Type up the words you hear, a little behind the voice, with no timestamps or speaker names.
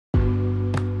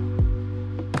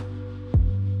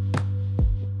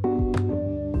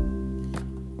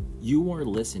You are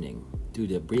listening to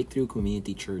the Breakthrough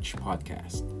Community Church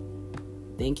podcast.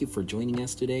 Thank you for joining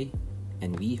us today,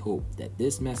 and we hope that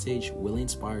this message will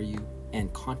inspire you and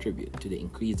contribute to the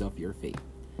increase of your faith.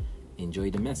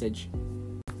 Enjoy the message.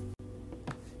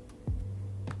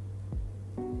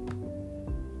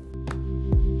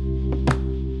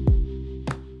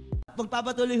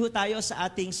 Magpapatuloy ho tayo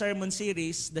sa ating sermon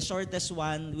series, the shortest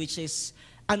one, which is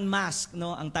Unmasked.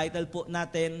 No? Ang title po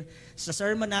natin sa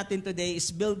sermon natin today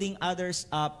is Building Others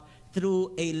Up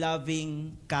Through a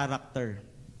Loving Character.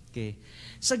 Okay.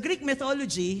 Sa Greek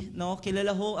mythology, no,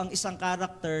 kilala ho ang isang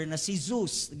character na si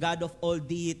Zeus, God of all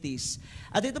deities.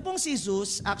 At ito pong si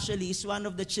Zeus actually is one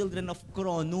of the children of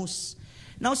Cronus.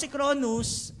 Now si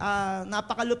Cronus,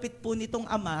 napakalupit po nitong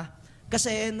ama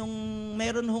kasi nung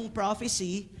meron hong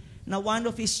prophecy na one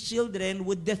of his children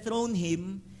would dethrone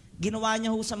him, ginawa niya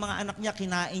ho sa mga anak niya,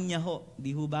 kinain niya ho.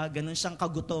 Di ho ba? Ganun siyang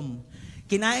kagutom.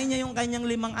 Kinain niya yung kanyang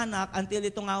 5 anak until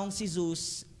ito nga hong si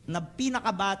Zeus, na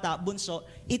pinakabata, bunso,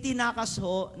 itinakas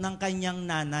ho ng kanyang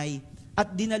nanay at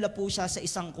dinala po siya sa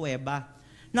isang kuweba.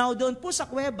 Now, doon po sa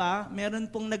kuweba, meron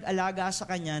pong nag-alaga sa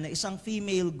kanya na isang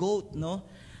female goat, no?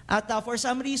 At for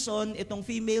some reason, itong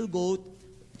female goat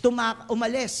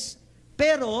umalis.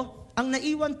 Pero, ang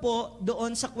naiwan po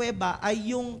doon sa kuweba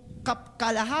ay yung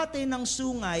kalahati ng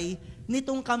sungay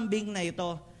nitong kambing na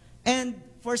ito. And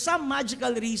for some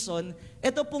magical reason,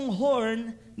 ito pong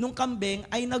horn ng kambing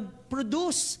ay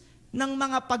nag-produce ng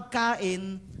mga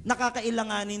pagkain na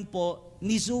kakailanganin po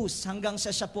ni Zeus hanggang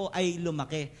siya po ay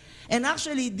lumaki. And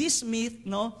actually, this myth,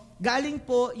 no, galing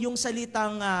po yung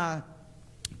salitang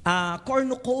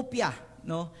cornucopia,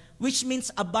 no, which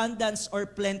means abundance or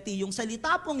plenty. Yung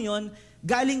salita pong yon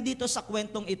galing dito sa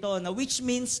kwentong ito, na which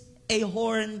means a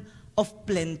horn of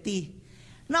plenty.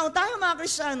 Now, tayo mga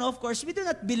Kristiyano, of course, we do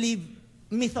not believe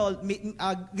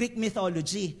Greek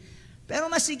mythology. Pero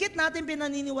masigit natin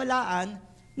pinaniniwalaan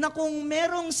na kung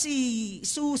merong si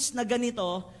Zeus na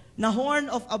ganito, na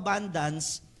horn of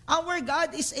abundance, our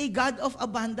God is a God of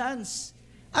abundance.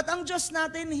 At ang Diyos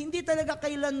natin, hindi talaga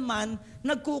kailanman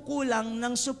nagkukulang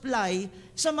ng supply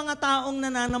sa mga taong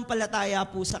nananampalataya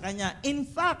po sa Kanya. In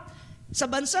fact, sa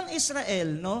bansang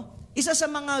Israel, no, isa sa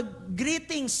mga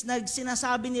greetings na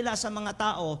sinasabi nila sa mga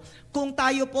tao, kung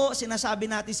tayo po, sinasabi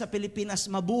natin sa Pilipinas,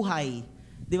 mabuhay.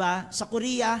 Di ba? Sa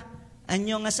Korea,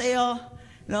 annyeonghaseyo.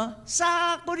 No?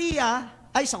 Sa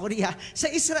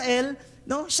Israel,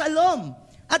 no, shalom.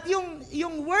 At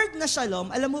yung word na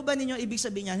shalom, alam mo ba ninyo ibig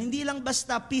sabihin niya? Hindi lang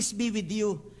basta peace be with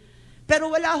you.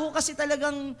 Pero wala ho kasi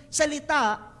talagang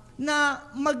salita na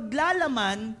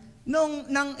maglalaman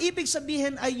nang ibig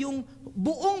sabihin ay yung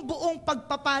buong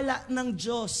pagpapala ng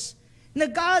Diyos. Na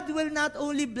God will not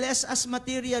only bless us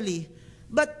materially,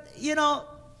 but,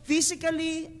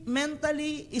 physically,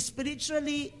 mentally,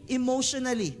 spiritually,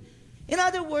 emotionally. In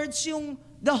other words,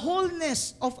 the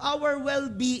wholeness of our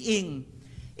well-being.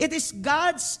 It is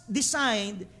God's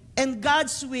design and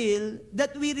God's will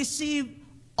that we receive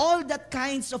all that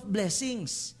kinds of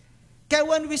blessings. Kaya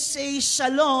when we say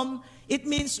shalom, it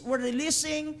means we're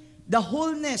releasing the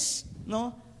wholeness,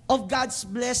 no, of God's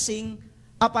blessing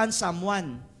upon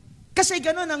someone. Kasi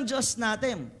ganun ang Diyos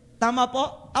natin. Tama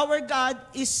po? Our God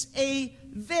is a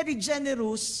very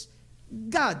generous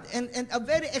God and a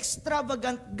very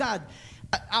extravagant God.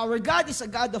 Our God is a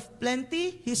God of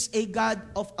plenty. He's a God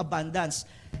of abundance.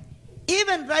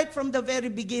 Even right from the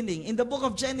very beginning, in the book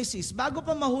of Genesis, bago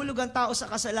pa mahulog ang tao sa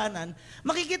kasalanan,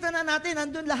 makikita na natin,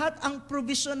 nandun lahat ang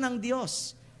provision ng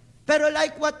Diyos. Pero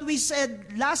like what we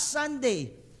said last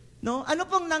Sunday, no, ano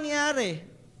pong nangyari?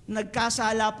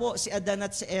 Nagkasala po si Adan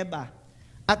at si Eva.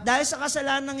 At dahil sa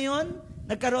kasalanan yon,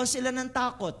 nagkaroon sila ng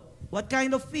takot. What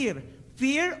kind of fear?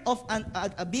 Fear of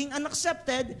being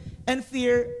unaccepted and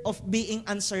fear of being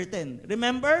uncertain.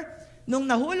 Remember, nung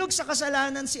nahulog sa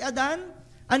kasalanan si Adan,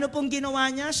 ano pong ginawa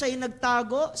niya? Siya'y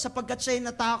nagtago sapagkat siya'y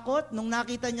natakot nung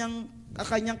nakita niyang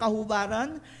kanyang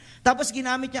kahubaran. Tapos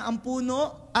ginamit niya ang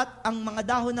puno at ang mga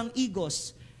dahon ng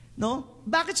igos. No?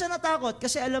 Bakit siya natakot?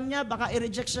 Kasi alam niya baka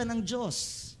i-reject siya ng Diyos.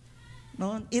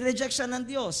 No? I-reject siya ng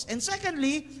Diyos. And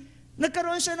secondly,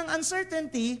 nagkaroon siya ng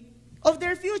uncertainty of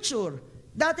their future.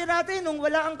 Dati-dati, nung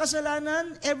wala ang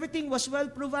kasalanan, everything was well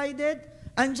provided.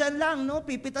 Andyan lang, no?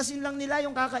 Pipitasin lang nila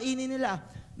yung kakainin nila.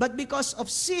 But because of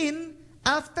sin,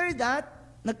 after that,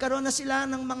 nagkaroon na sila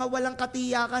ng mga walang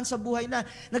katiyakan sa buhay na.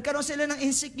 Nagkaroon sila ng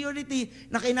insecurity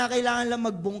na kinakailangan lang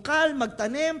magbungkal,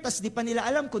 magtanim, tas di pa nila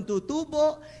alam kung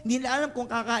tutubo, hindi nila alam kung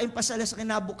kakain pa sila sa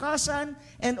kinabukasan.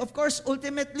 And of course,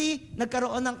 ultimately,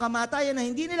 nagkaroon ng kamatayan na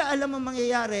hindi nila alam ang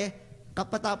mangyayari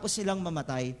kapatapos silang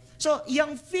mamatay. So,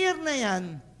 yung fear na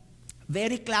yan,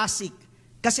 very classic.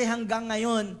 Kasi hanggang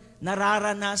ngayon,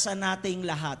 nararanasan nating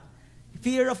lahat.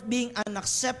 Fear of being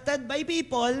unaccepted by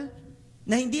people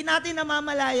na hindi natin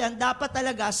namamalayan, dapat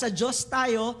talaga sa Diyos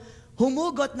tayo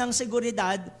humugot ng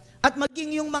seguridad at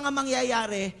maging yung mga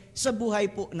mangyayari sa buhay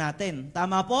po natin.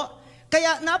 Tama po?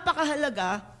 Kaya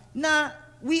napakahalaga na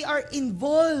we are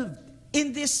involved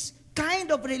in this kind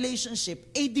of relationship,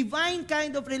 a divine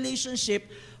kind of relationship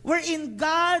wherein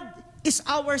God is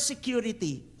our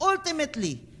security.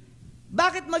 Ultimately,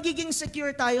 bakit magiging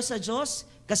secure tayo sa Diyos?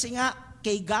 Kasi nga,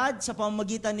 kay God, sa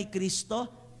pamamagitan ni Kristo,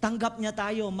 tanggap niya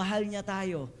tayo, mahal niya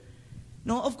tayo.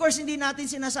 No, of course, hindi natin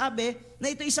sinasabi na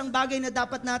ito isang bagay na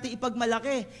dapat natin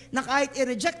ipagmalaki, na kahit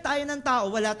i-reject tayo ng tao,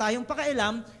 wala tayong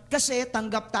pakialam, kasi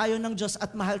tanggap tayo ng Diyos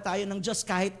at mahal tayo ng Diyos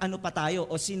kahit ano pa tayo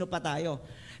o sino pa tayo.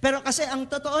 Pero kasi ang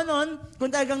totoo nun, kung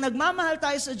talagang nagmamahal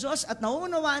tayo sa Diyos at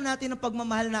nauunawaan natin ang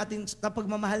pagmamahal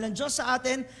ng Diyos sa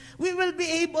atin, we will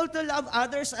be able to love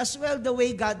others as well the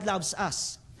way God loves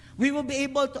us. We will be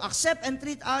able to accept and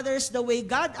treat others the way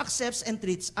God accepts and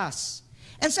treats us.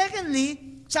 And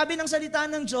secondly, sabi ng salita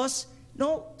ng Diyos,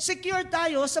 no, secure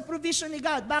tayo sa provision ni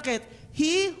God. Bakit?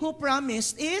 He who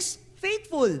promised is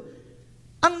faithful.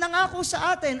 Ang nangako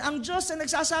sa atin, ang Diyos na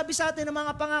nagsasabi sa atin ng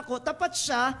mga pangako, tapat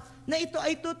siya na ito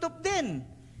ay tutup din.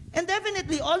 And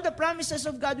definitely, all the promises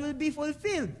of God will be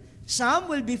fulfilled. Some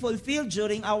will be fulfilled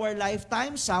during our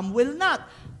lifetime, some will not.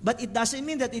 But it doesn't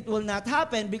mean that it will not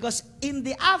happen, because in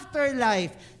the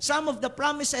afterlife, some of the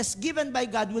promises given by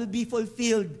God will be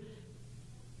fulfilled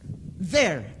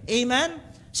there. Amen?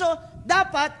 So,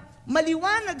 dapat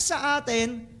maliwanag sa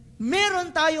atin, meron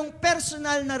tayong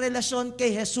personal na relasyon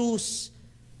kay Jesus.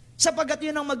 Sapagkat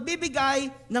yun ang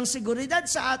magbibigay ng seguridad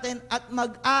sa atin at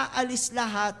mag-aalis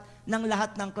lahat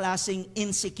ng klaseng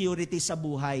insecurity sa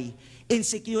buhay.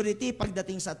 Insecurity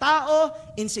pagdating sa tao,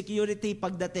 insecurity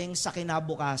pagdating sa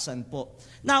kinabukasan po.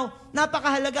 Now,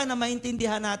 napakahalaga na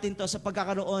maintindihan natin to sa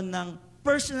pagkakaroon ng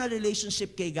personal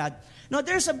relationship kay God. Now,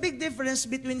 there's a big difference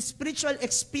between spiritual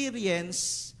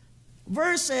experience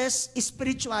versus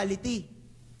spirituality.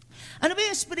 Ano ba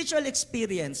yung spiritual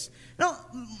experience? No,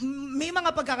 may mga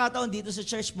pagkakataon dito sa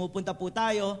church, pupunta po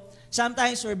tayo.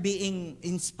 Sometimes we're being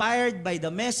inspired by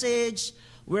the message,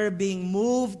 we're being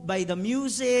moved by the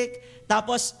music,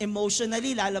 tapos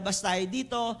emotionally, lalabas tayo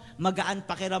dito, magaan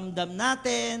pakiramdam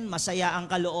natin, masaya ang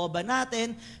kalooban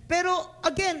natin. Pero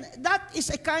again, that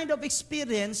is a kind of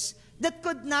experience that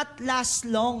could not last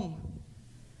long.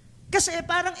 Kasi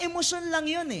parang emosyon lang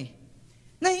yun eh.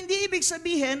 Na hindi ibig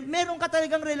sabihin, meron ka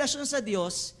talagang relasyon sa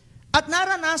Diyos, at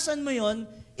naranasan mo yun,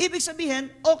 ibig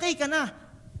sabihin, okay ka na.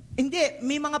 Hindi,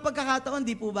 may mga pagkakataon,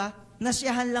 di po ba?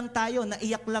 Nasiyahan lang tayo,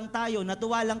 naiyak lang tayo,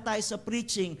 natuwa lang tayo sa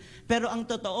preaching, pero ang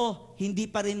totoo, hindi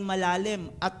pa rin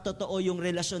malalim at totoo yung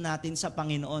relasyon natin sa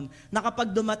Panginoon. Na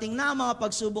kapag dumating na ang mga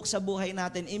pagsubok sa buhay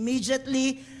natin,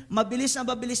 immediately, mabilis na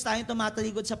mabilis tayong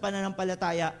tumatalikod sa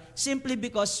pananampalataya simply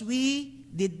because we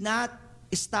did not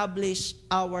establish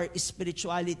our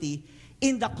spirituality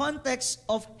in the context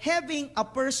of having a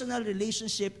personal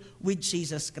relationship with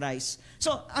Jesus Christ.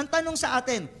 So, ang tanong sa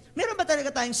atin, meron ba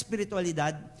talaga tayong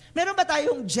spiritualidad? Meron ba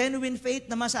tayong genuine faith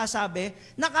na masasabi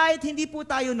na kahit hindi po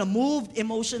tayo na-moved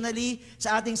emotionally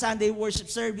sa ating Sunday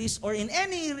worship service or in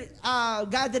any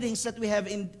gatherings that we have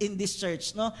in this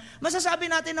church, no? Masasabi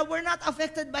natin na we're not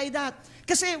affected by that.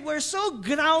 Kasi we're so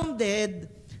grounded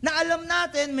na alam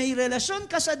natin may relasyon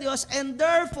ka sa Diyos, and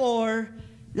therefore,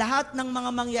 lahat ng mga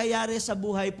mangyayari sa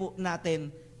buhay po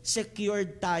natin,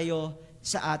 secured tayo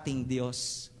sa ating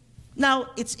Diyos.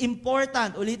 Now, it's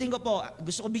important, ulitin ko po,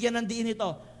 gusto ko bigyan ng diin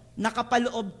ito,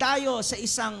 nakapaloob tayo sa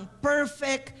isang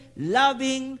perfect,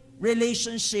 loving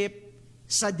relationship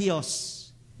sa Diyos.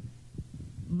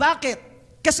 Bakit?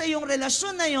 Kasi yung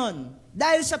relasyon na yon,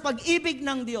 dahil sa pag-ibig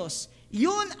ng Diyos,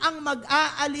 yun ang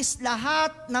mag-aalis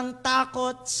lahat ng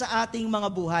takot sa ating mga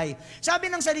buhay.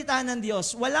 Sabi ng salita ng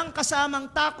Diyos, walang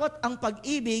kasamang takot ang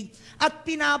pag-ibig at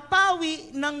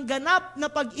pinapawi ng ganap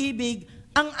na pag-ibig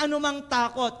ang anumang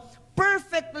takot.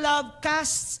 Perfect love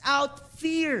casts out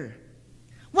fear.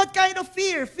 What kind of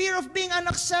fear? Fear of being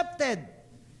unaccepted.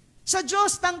 Sa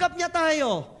Diyos, tanggap niya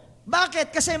tayo.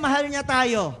 Bakit? Kasi mahal niya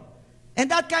tayo. And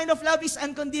that kind of love is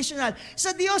unconditional.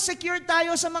 Sa Diyos, secure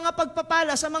tayo sa mga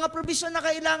pagpapala, sa mga provision na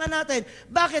kailangan natin.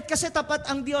 Bakit? Kasi tapat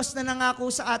ang Diyos na nangako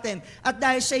sa atin. At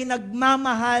dahil siya'y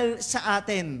nagmamahal sa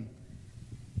atin.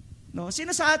 No?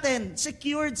 Sino sa atin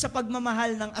secured sa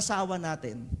pagmamahal ng asawa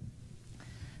natin?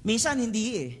 Minsan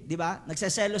hindi di ba?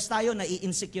 Nagseselos tayo,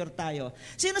 nai-insecure tayo.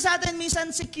 Sino sa atin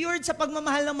minsan secured sa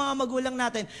pagmamahal ng mga magulang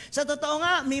natin? Sa totoo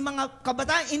nga, may mga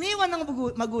kabataan iniwan ng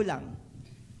magulang.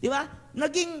 Di ba?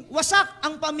 Naging wasak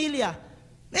ang pamilya.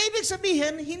 Na ibig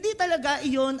sabihin, hindi talaga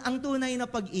iyon ang tunay na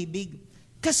pag-ibig.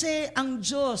 Kasi ang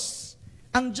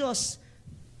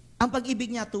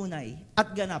pag-ibig niya tunay at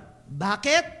ganap.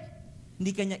 Bakit?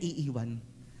 Hindi kanya iiwan.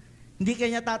 Hindi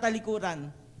kanya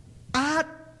tatalikuran. At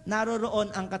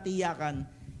naroroon ang katiyakan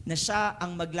na siya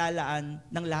ang maglalaan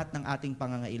ng lahat ng ating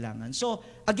pangangailangan. So,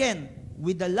 again,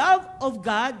 with the love of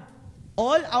God,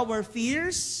 all our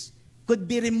fears could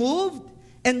be removed,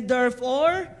 and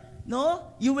therefore,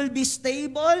 you will be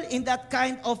stable in that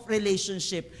kind of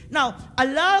relationship. Now, a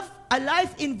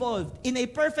life involved in a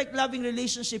perfect loving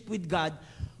relationship with God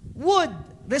would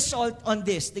result on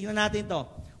this. Tingnan natin to.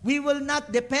 We will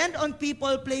not depend on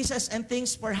people, places, and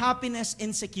things for happiness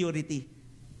and security.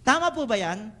 Tama po ba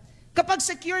yan? Kapag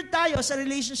secure tayo sa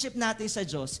relationship natin sa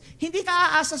Diyos, hindi ka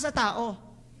aasa sa tao.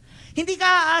 Hindi ka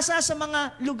aasa sa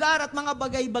mga lugar at mga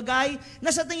bagay-bagay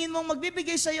na sa tingin mong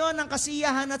magbibigay sa iyo ng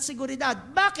kasiyahan at seguridad.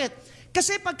 Bakit?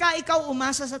 Kasi pagka ikaw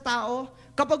umasa sa tao,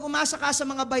 kapag umasa ka sa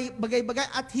mga bagay-bagay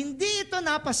at hindi ito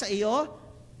napa sa iyo,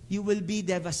 you will be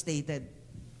devastated.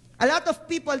 A lot of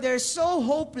people, they're so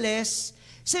hopeless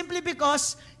simply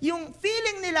because yung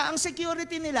feeling nila, ang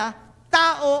security nila,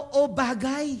 tao o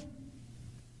bagay.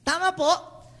 Tama po?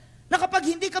 Na kapag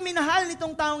hindi ka minahal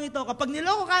nitong taong ito, kapag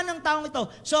niloko ka ng taong ito,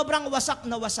 sobrang wasak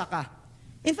na wasak ka.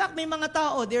 In fact, may mga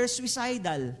tao, they're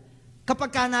suicidal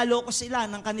kapag ka naloko sila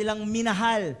ng kanilang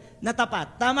minahal na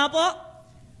tapat. Tama po?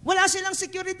 Wala silang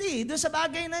security doon sa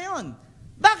bagay na yon.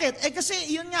 Bakit?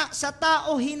 Kasi yun nga, sa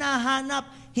tao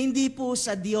hinahanap, hindi po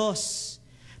sa Diyos.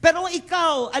 Pero kung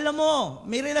ikaw, alam mo,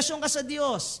 may relasyon ka sa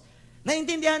Diyos,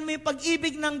 naintindihan mo yung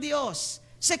pag-ibig ng Diyos,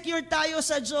 secure tayo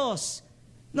sa Diyos,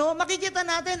 makikita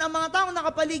natin ang mga taong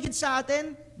nakapaligid sa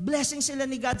atin, blessing sila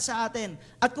ni God sa atin.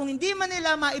 At kung hindi man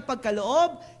nila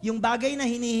maipagkaloob, yung bagay na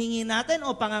hinihingi natin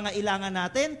o pangangailangan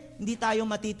natin, hindi tayo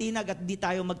matitinag at hindi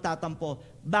tayo magtatampo.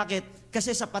 Bakit?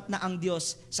 Kasi sapat na ang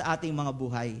Diyos sa ating mga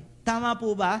buhay. Tama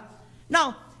po ba?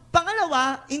 Now,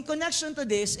 pangalawa, in connection to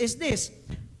this, is this.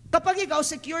 Kapag ikaw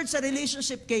secured sa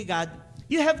relationship kay God,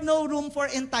 you have no room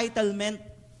for entitlement.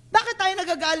 Bakit tayo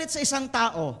nagagalit sa isang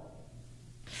tao?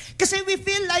 Kasi we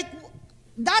feel like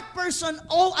that person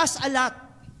owe us a lot.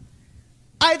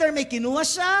 Either may kinuha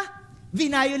siya,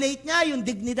 violate niya yung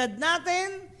dignidad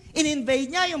natin,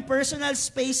 in-invade niya yung personal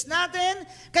space natin,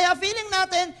 kaya feeling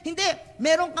natin, hindi,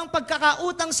 meron kang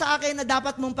pagkakautang sa akin na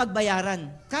dapat mong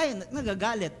pagbayaran. Kaya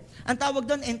nagagalit. Ang tawag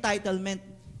doon, entitlement.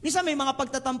 Minsan may mga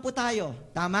pagtatampo tayo.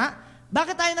 Tama?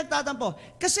 Bakit tayo nagtatampo?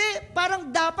 Kasi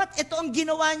parang dapat ito ang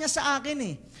ginawa niya sa akin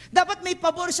eh. Dapat may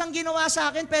pabor siyang ginawa sa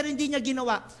akin pero hindi niya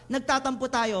ginawa. Nagtatampo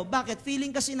tayo. Bakit? Feeling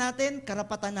kasi natin,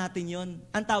 karapatan natin yon.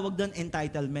 Ang tawag doon,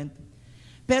 entitlement.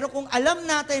 Pero kung alam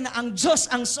natin na ang Diyos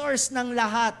ang source ng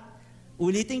lahat,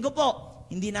 ulitin ko po,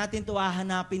 hindi natin ito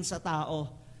hahanapin sa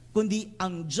tao, kundi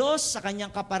ang Diyos sa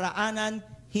kanyang kaparaanan,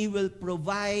 He will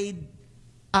provide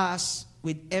us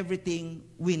with everything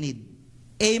we need.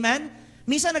 Amen?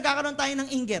 Minsan nagkakaroon tayo ng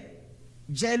inggit,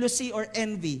 jealousy or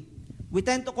envy. We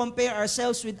tend to compare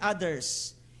ourselves with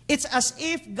others. It's as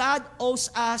if God owes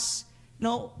us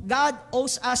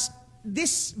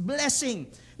this blessing.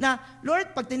 Na,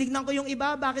 Lord, pag tinignan ko yung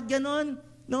iba, bakit ganon?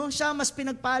 Siya mas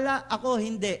pinagpala, ako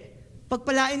hindi.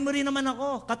 Pagpalain mo rin naman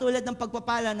ako, katulad ng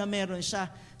pagpapala na meron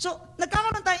siya. So,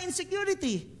 nagkakaroon tayo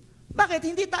insecurity. Bakit?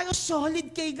 Hindi tayo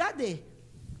solid kay God eh.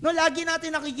 Lagi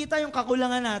natin nakikita yung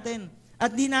kakulangan natin.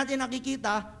 At di natin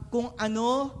nakikita kung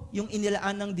ano yung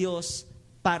inilaan ng Diyos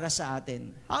para sa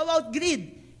atin. How about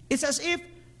greed? It's as if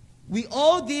we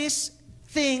owe this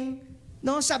thing,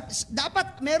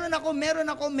 dapat meron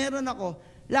ako.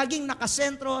 Laging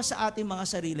nakasentro sa ating mga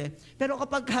sarili. Pero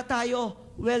kapag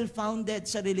tayo well-founded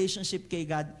sa relationship kay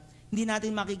God, hindi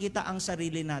natin makikita ang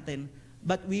sarili natin.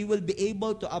 But we will be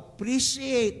able to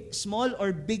appreciate small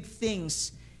or big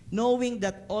things, knowing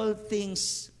that all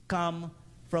things come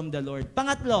from the Lord.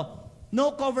 Pangatlo,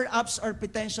 no cover-ups or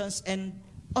pretensions and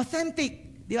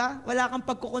authentic. Di ba? Wala kang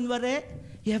pagkukunwari.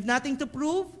 You have nothing to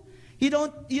prove. You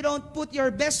don't put your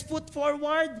best foot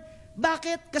forward.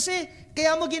 Bakit? Kasi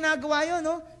kaya mo ginagawa yun,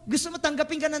 Gusto mo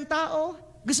tanggapin ka ng tao?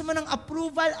 Gusto mo ng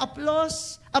approval,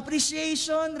 applause,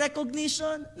 appreciation,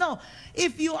 recognition? No.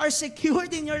 If you are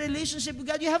secured in your relationship with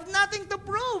God, you have nothing to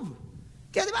prove.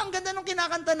 Kaya di ba, ang ganda nung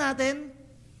kinakanta natin?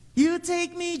 You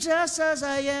take me just as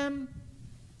I am.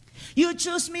 You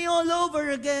choose me all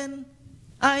over again.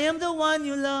 I am the one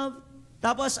you love.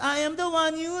 Tapos, I am the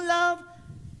one you love.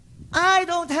 I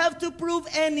don't have to prove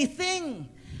anything.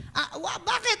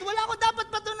 Bakit? Wala ko dapat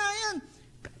patunayan.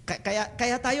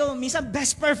 Kaya tayo, minsan,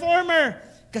 best performer.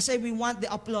 Kasi we want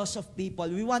the applause of people.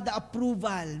 We want the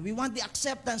approval. We want the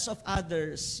acceptance of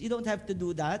others. You don't have to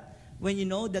do that when you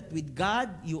know that with God,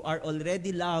 you are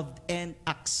already loved and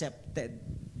accepted.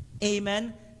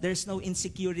 Amen? there's no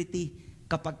insecurity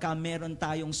kapag ka meron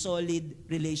tayong solid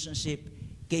relationship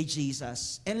kay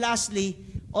Jesus. And lastly,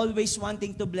 always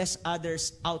wanting to bless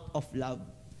others out of love.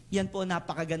 Yan po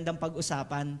napakagandang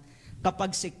pag-usapan.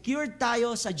 Kapag secured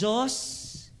tayo sa Diyos,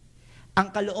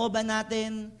 ang kalooban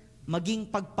natin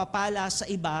maging pagpapala sa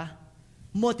iba,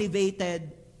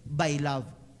 motivated by love.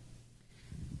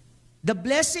 The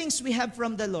blessings we have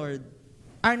from the Lord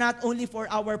are not only for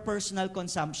our personal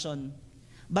consumption,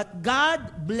 but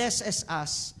God blesses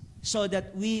us so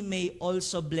that we may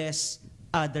also bless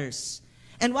others.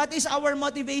 And what is our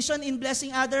motivation in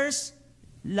blessing others?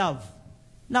 Love.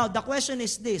 Now, the question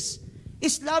is this: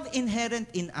 is love inherent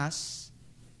in us?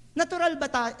 Natural ba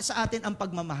sa atin ang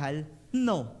pagmamahal?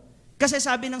 No. Kasi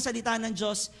sabi ng salita ng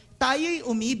Diyos, tayo'y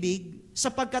umibig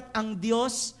sapagkat ang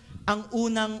Diyos ang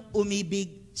unang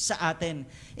umibig sa atin.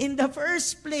 In the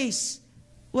first place,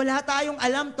 wala tayong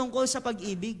alam tungkol sa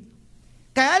pag-ibig.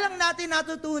 Kaya lang natin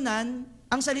natutunan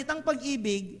ang salitang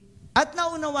pag-ibig at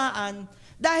naunawaan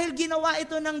dahil ginawa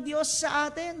ito ng Diyos sa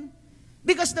atin.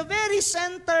 Because the very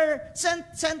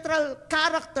central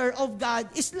character of God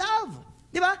is love.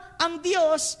 Di ba? Ang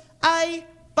Diyos ay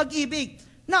pag-ibig.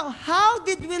 Now, how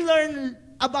did we learn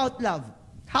about love?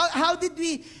 How did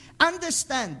we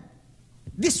understand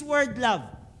this word love?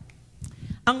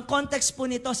 Ang context po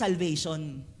nito,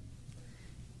 salvation.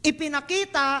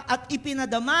 Ipinakita at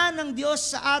ipinadama ng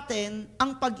Diyos sa atin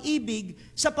ang pag-ibig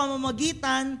sa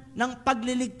pamamagitan ng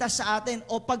pagliligtas sa atin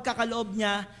o pagkakaloob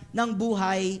niya ng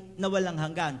buhay na walang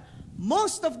hanggan.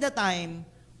 Most of the time,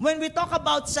 when we talk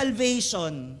about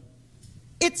salvation,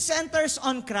 it centers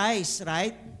on Christ,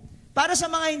 right? Para sa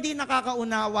mga hindi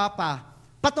nakakaunawa pa,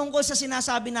 patungkol sa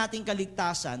sinasabi nating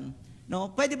kaligtasan, no?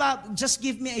 Pwede ba, just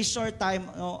give me a short time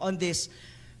on this.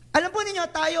 Alam po ninyo,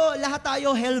 lahat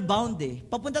tayo hellbound eh.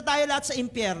 Papunta tayo lahat sa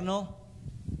impyerno.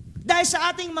 Dahil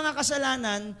sa ating mga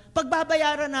kasalanan,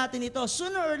 pagbabayaran natin ito,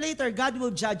 sooner or later, God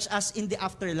will judge us in the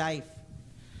afterlife.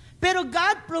 Pero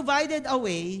God provided a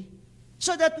way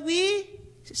so that we,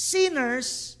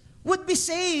 sinners, would be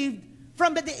saved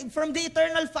from the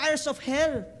eternal fires of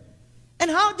hell.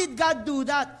 And how did God do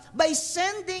that? By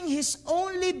sending His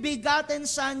only begotten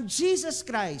Son, Jesus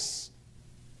Christ.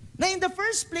 Na in the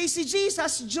first place, si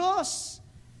Jesus, Diyos.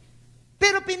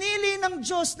 Pero pinili ng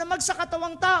Diyos na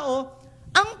magsakatawang tao,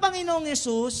 ang Panginoong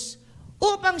Yesus,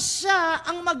 upang siya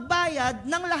ang magbayad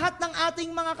ng lahat ng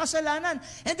ating mga kasalanan.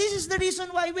 And this is the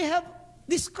reason why we have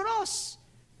this cross.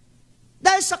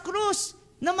 Dahil sa krus,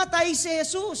 namatay si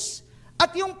Jesus.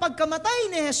 At yung pagkamatay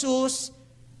ni Jesus,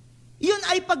 yun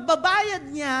ay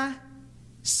pagbabayad niya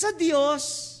sa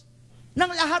Diyos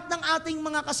ng lahat ng ating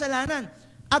mga kasalanan.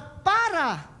 At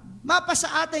para mapasa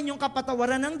atin yung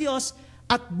kapatawaran ng Diyos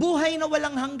at buhay na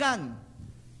walang hanggan,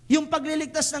 yung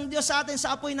pagliligtas ng Diyos sa atin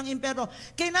sa apoy ng impyerno,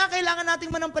 kailangan nating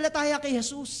manampalataya kay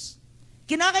Jesus.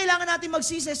 Kinakailangan natin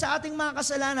magsisi sa ating mga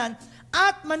kasalanan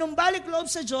at manumbalik loob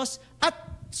sa Diyos at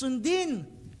sundin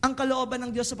ang kalooban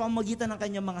ng Diyos sa pamamagitan ng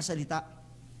kanyang mga salita.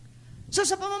 So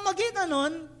sa pamamagitan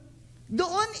nun,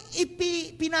 doon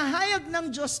pinahayag ng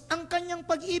Diyos ang kanyang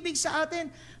pag-ibig sa atin.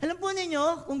 Alam po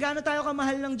ninyo kung gaano tayo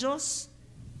kamahal ng Diyos?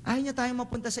 Ayaw niya tayong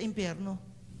mapunta sa impyerno.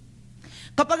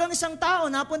 Kapag ang isang tao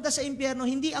napunta sa impyerno,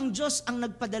 hindi ang Diyos ang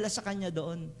nagpadala sa kanya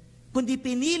doon, kundi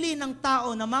pinili ng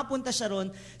tao na mapunta siya ron,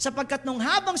 sapagkat nung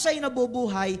habang siya'y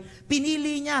nabubuhay,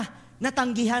 pinili niya na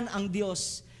tanggihan ang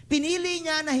Diyos. Pinili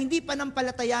niya na hindi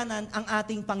panampalatayanan ang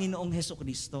ating Panginoong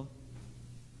Hesukristo.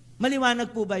 Maliwanag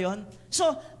po ba yon? So,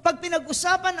 pag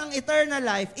pinag-usapan ang eternal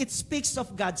life, it speaks of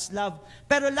God's love.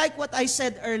 Pero like what I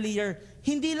said earlier,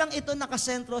 hindi lang ito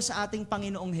nakasentro sa ating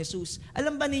Panginoong Jesus.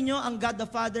 Alam ba ninyo, ang God the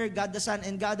Father, God the Son,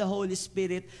 and God the Holy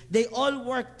Spirit, they all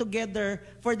work together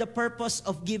for the purpose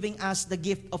of giving us the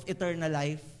gift of eternal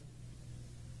life.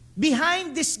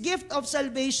 Behind this gift of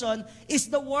salvation is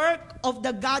the work of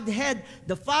the Godhead,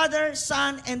 the Father,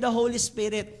 Son, and the Holy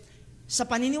Spirit. Sa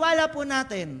paniniwala po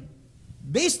natin,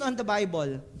 based on the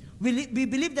Bible, we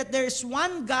believe that there is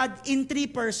one God in three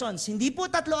persons. Hindi po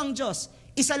tatlo ang Diyos.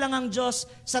 Isa lang ang Diyos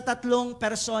sa tatlong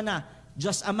persona.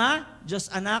 Diyos Ama,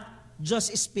 Diyos Anak, Diyos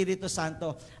Espiritu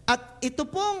Santo. At ito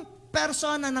pong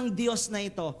persona ng Diyos na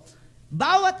ito,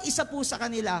 bawat isa po sa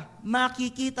kanila,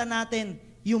 makikita natin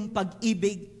yung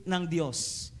pag-ibig ng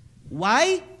Diyos.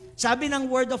 Why? Sabi ng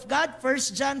Word of God,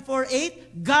 1 John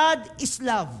 4:8, God is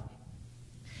love.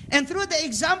 And through the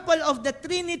example of the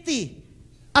Trinity,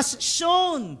 as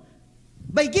shown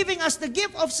by giving us the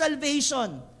gift of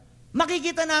salvation,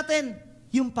 makikita natin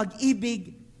yung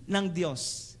pag-ibig ng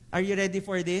Diyos. Are you ready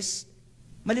for this?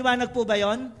 Maliwanag po ba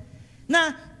yon?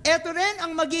 Na eto rin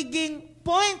ang magiging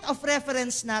point of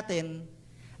reference natin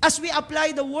as we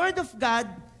apply the Word of God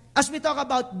as we talk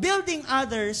about building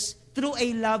others through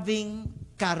a loving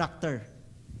character.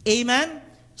 Amen?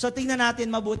 So tingnan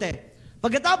natin mabuti.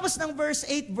 Pagkatapos ng verse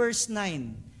 8, verse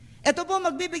 9, ito po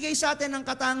magbibigay sa atin ng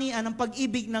katangian ng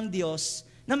pag-ibig ng Diyos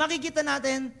na makikita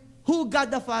natin who God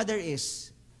the Father is.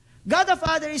 God the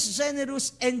Father is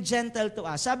generous and gentle to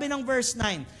us. Sabi ng verse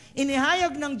 9,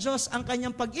 inihayag ng Diyos ang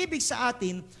kanyang pag-ibig sa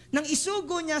atin nang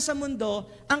isugo niya sa mundo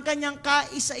ang kanyang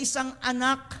kaisa-isang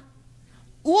anak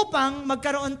upang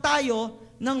magkaroon tayo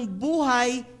ng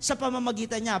buhay sa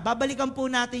pamamagitan niya. Babalikan po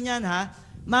natin yan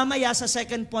mamaya sa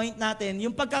second point natin,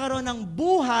 yung pagkakaroon ng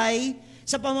buhay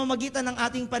sa pamamagitan ng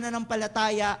ating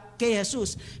pananampalataya kay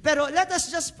Jesus. Pero let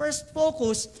us just first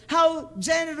focus how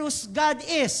generous God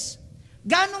is.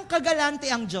 Ganong kagalante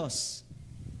ang Diyos.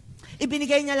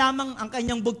 Ibinigay niya lamang ang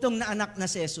kanyang bugtong na anak na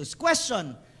si Jesus.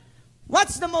 Question,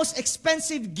 what's the most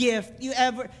expensive gift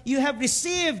you have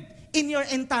received in your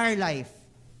entire life?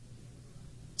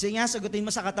 Sige nga, sagutin mo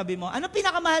sa katabi mo, ano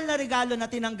pinakamahal na regalo na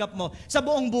tinanggap mo sa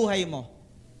buong buhay mo?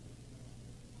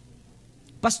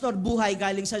 Pastor, buhay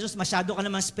galing sa Diyos, masyado ka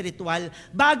naman spiritual.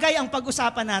 Bagay ang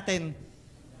pag-usapan natin.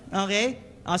 Okay?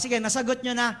 Sige, nasagot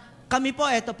nyo na. Kami po,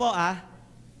 eto po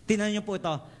Tingnan nyo po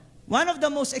ito. One of the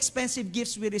most expensive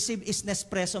gifts we receive is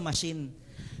Nespresso machine.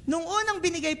 Nung unang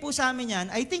binigay po sa amin yan,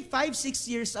 I think 5-6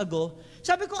 years ago,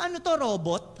 sabi ko, ano to,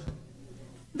 robot?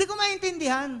 Hindi ko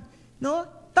maintindihan. No?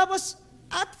 Tapos,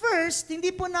 at first,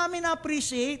 hindi po namin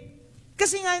na-appreciate.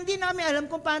 Kasi nga, hindi namin alam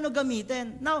kung paano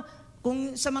gamitin. Now,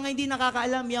 kung sa mga hindi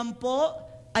nakakaalam, yan po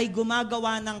ay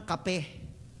gumagawa ng kape.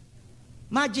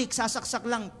 Magic, sasaksak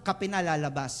lang, kape na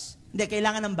lalabas. Hindi,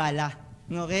 kailangan ng bala.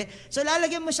 Okay? So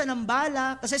lalagyan mo siya ng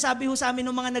bala, kasi sabi ho sa amin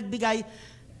ng mga nagbigay,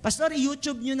 Pastor,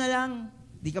 YouTube nyo na lang.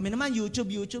 Di kami naman,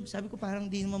 YouTube. Sabi ko, parang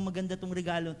di naman maganda tong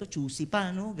regalo to. Choosy pa,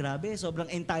 no? Grabe,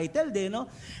 sobrang entitled no?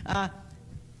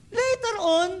 Later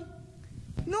on,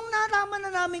 nung nalaman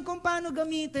na namin kung paano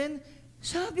gamitin,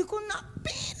 sabi ko na,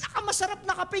 pinakamasarap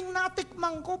na kapeng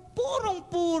natikman ko,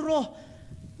 purong-puro.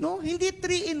 No? Hindi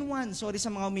 3-in-1. Sorry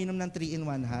sa mga uminom ng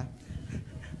 3-in-1,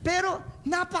 Pero,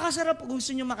 napakasarap. Kung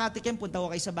gusto nyo makatikim, punta ko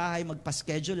kayo sa bahay,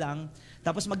 magpa-schedule lang,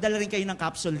 tapos magdala rin kayo ng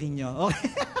capsule ninyo. Okay?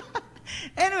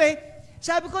 Anyway,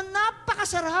 sabi ko,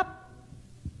 napakasarap.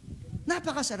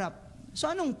 Napakasarap. So,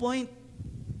 anong point?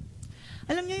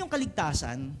 Alam nyo yung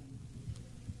kaligtasan,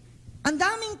 ang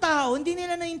daming tao, hindi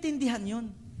nila naintindihan yun.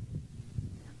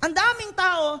 Ang daming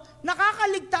tao,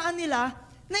 nakakaligtaan nila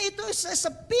na ito isa sa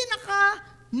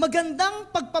magandang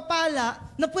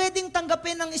pagpapala na pwedeng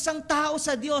tanggapin ng isang tao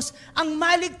sa Diyos, ang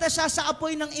maligtas siya sa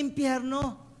apoy ng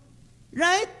impyerno.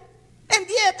 Right? And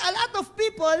yet, a lot of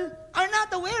people are not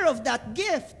aware of that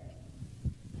gift.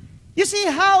 You see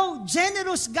how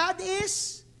generous God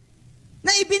is?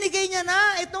 Na ibinigay niya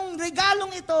na itong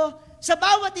regalong ito sa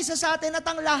bawat isa sa atin at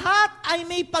ang lahat ay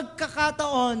may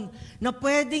pagkakataon na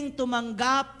pwedeng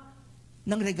tumanggap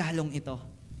ng regalong ito.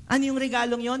 Ano yung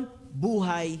regalong yon?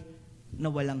 Buhay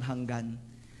na walang hanggan.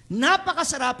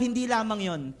 Napakasarap, hindi lamang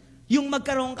yon. Yung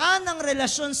magkaroon ka ng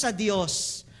relasyon sa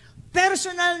Diyos,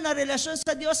 personal na relasyon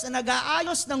sa Diyos na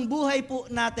nag-aayos ng buhay po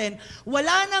natin,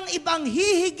 wala nang ibang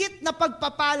hihigit na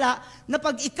pagpapala na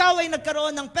pag ikaw ay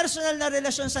nagkaroon ng personal na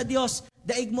relasyon sa Diyos,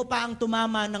 daig mo pa ang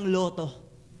tumama ng loto.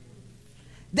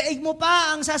 Daig mo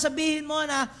pa ang sasabihin mo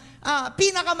na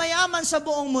pinakamayaman sa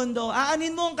buong mundo.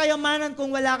 Aanin mo ang kayamanan kung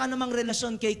wala ka namang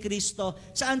relasyon kay Kristo.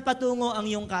 Saan patungo ang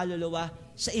iyong kaluluwa?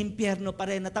 Sa impyerno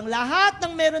pa rin. At ang lahat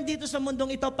ng meron dito sa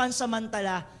mundong ito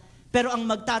pansamantala. Pero ang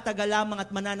magtatagal lamang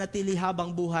at mananatili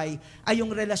habang buhay ay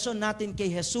yung relasyon natin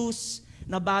kay Jesus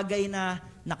na bagay na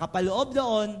nakapaloob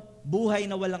doon, buhay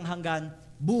na walang hanggan,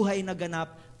 buhay na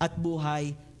ganap at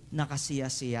buhay na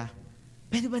kasiya-siya.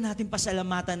 Pwede ba natin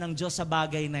pasalamatan ng Diyos sa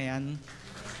bagay na yan?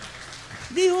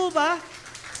 Di ho ba?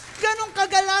 Ganong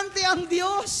kagalante ang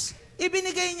Diyos.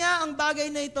 Ibinigay niya ang bagay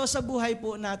na ito sa buhay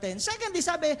po natin. Secondly,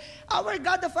 sabi, our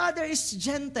God the Father is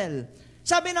gentle.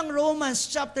 Sabi ng Romans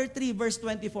chapter 3 verse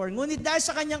 24, ngunit dahil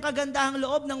sa kanyang kagandahang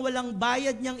loob ng walang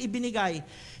bayad niyang ibinigay,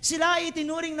 sila ay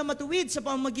itinuring na matuwid sa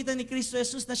pamamagitan ni Kristo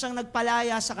Jesus na siyang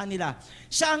nagpalaya sa kanila.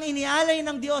 Siya ang inialay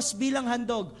ng Diyos bilang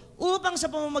handog upang sa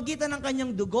pamamagitan ng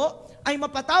kanyang dugo ay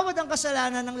mapatawad ang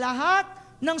kasalanan ng lahat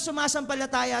ng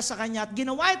sumasampalataya sa Kanya. At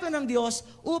ginawa ito ng Diyos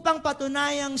upang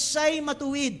patunayang siya'y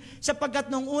matuwid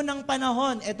sapagkat nung unang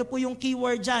panahon, ito po yung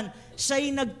keyword dyan,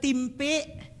 siya'y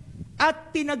nagtimpi at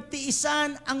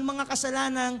pinagtiisan ang mga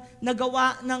kasalanang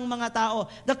nagawa ng mga tao.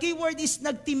 The keyword is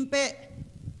nagtimpi.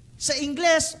 Sa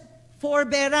Ingles,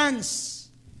 forbearance.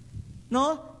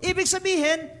 No? Ibig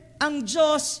sabihin, ang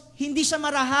Diyos, hindi siya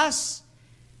marahas.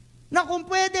 Na kung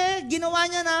pwede, ginawa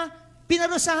niya na,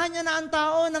 Pinarusahan niya na ang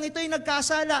tao nang ito'y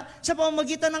nagkasala sa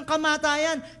pamamagitan ng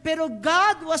kamatayan. Pero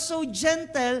God was so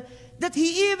gentle that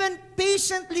He even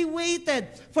patiently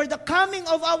waited for the coming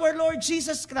of our Lord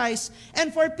Jesus Christ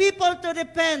and for people to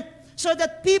repent so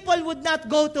that people would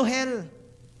not go to hell.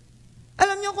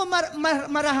 Alam niyo kung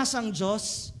marahas ang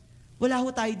Diyos, wala ho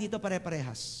tayo dito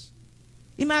pare-parehas.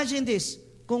 Imagine this,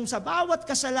 kung sa bawat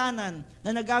kasalanan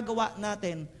na nagagawa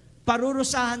natin,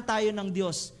 parurusahan tayo ng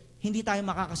Diyos, hindi tayo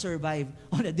makakasurvive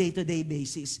on a day-to-day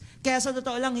basis. Kaya sa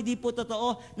totoo lang, hindi po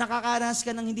totoo, nakakaranas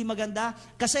ka ng hindi maganda,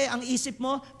 kasi ang isip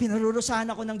mo, pinarurusahan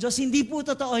ako ng Diyos. Hindi po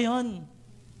totoo yon.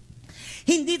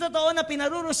 Hindi totoo na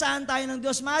pinarurusahan tayo ng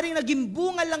Diyos. Maaaring naging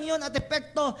bunga lang yon at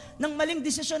epekto ng maling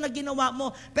desisyon na ginawa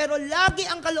mo. Pero lagi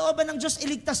ang kalooban ng Diyos,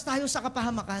 iligtas tayo sa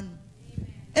kapahamakan.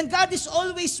 And God is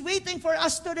always waiting for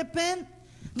us to repent.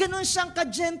 Ganon siyang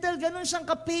ka-gentle, ganon siyang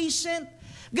ka-patient.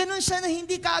 Ganon siya na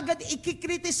hindi ka agad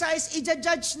i-criticize,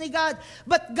 i-judge ni God.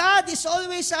 But God is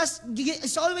always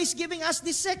giving us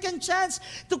the second chance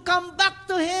to come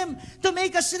back to Him, to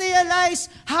make us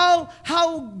realize how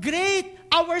great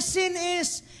our sin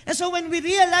is. And so when we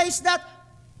realize that,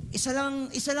 isa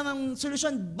lang ang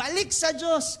solusyon, balik sa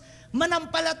Diyos,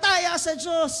 manampalataya sa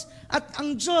Diyos, at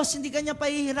ang Diyos hindi kanya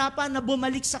pahihirapan na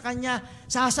bumalik sa Kanya.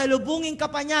 Sasalubungin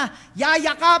ka pa niya,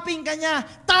 yayakapin ka niya,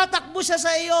 tatakbo siya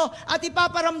sa iyo, at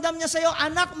ipaparamdam niya sa iyo,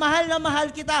 anak, mahal na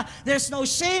mahal kita. There's no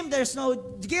shame, there's no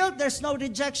guilt, there's no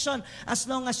rejection, as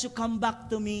long as you come back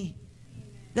to me.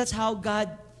 That's how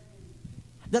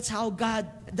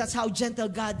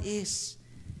gentle God is.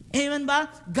 Amen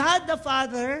ba? God the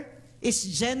Father is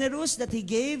generous that He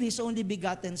gave His only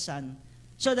begotten Son,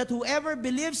 so that whoever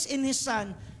believes in His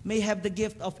Son may have the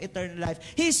gift of eternal life.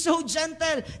 He is so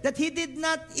gentle that He did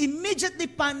not immediately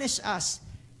punish us.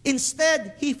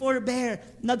 Instead, He forbear.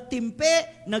 Nagtimpe,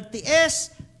 nagtiis,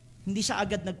 hindi siya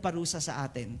agad nagparusa sa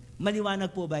atin.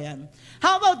 Maliwanag po ba yan?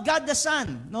 How about God the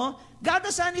Son? No? God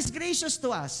the Son is gracious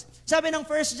to us. Sabi ng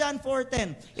 1 John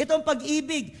 4:10, itong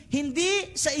pag-ibig,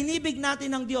 hindi sa inibig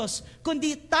natin ng Diyos,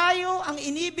 kundi tayo ang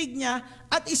inibig niya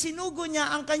at isinugo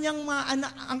niya ang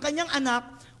kanyang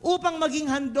anak upang maging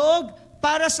handog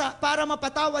para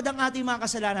mapatawad ang ating mga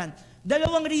kasalanan.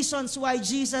 Dalawang reasons why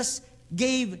Jesus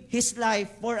gave His life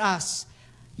for us.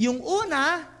 Yung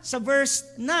una, sa verse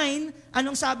 9,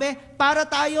 anong sabi? Para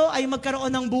tayo ay magkaroon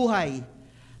ng buhay.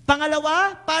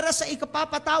 Pangalawa, para sa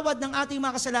ikapapatawad ng ating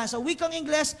mga kasalanan. Sa wikang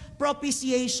Ingles,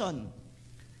 propitiation.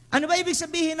 Ano ba ibig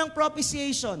sabihin ng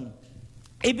propitiation?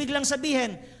 Ibig lang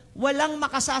sabihin, walang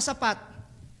makasasapat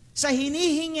sa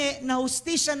hinihingi na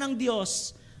hustisya ng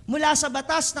Diyos mula sa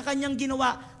batas na Kanyang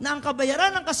ginawa na ang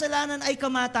kabayaran ng kasalanan ay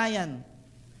kamatayan.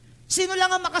 Sino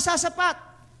lang ang makasasapat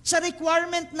sa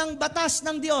requirement ng batas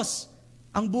ng Diyos?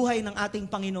 Ang buhay ng ating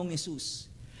Panginoong Hesus.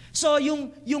 So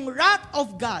yung wrath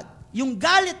of God, yung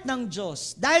galit ng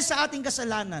Diyos dahil sa ating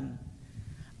kasalanan,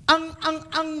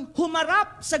 ang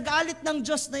humarap sa galit ng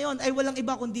Diyos na yon ay walang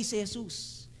iba kundi si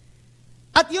Jesus.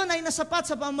 At yun ay nasapat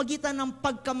sa pamamagitan ng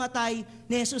pagkamatay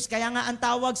ni Jesus. Kaya nga ang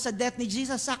tawag sa death ni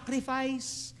Jesus,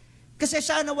 sacrifice. Kasi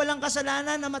siya na walang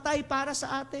kasalanan namatay para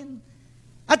sa atin.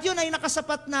 At yun ay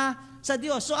nakasapat na sa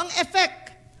Diyos. So ang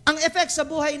effect sa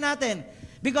buhay natin,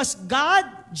 because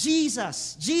God,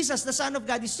 Jesus the Son of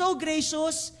God is so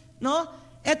gracious, no?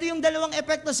 Ito yung dalawang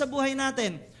epekto sa buhay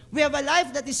natin. We have a life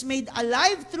that is made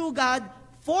alive through God,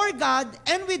 for God,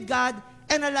 and with God,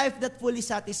 and a life that fully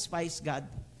satisfies God.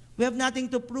 We have nothing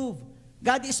to prove.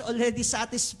 God is already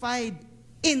satisfied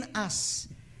in us.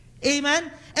 Amen?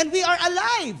 And we are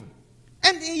alive.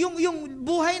 And yung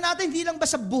buhay natin, hindi lang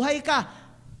basta buhay ka.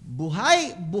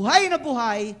 Buhay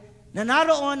na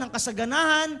naroon ang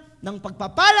kasaganahan ng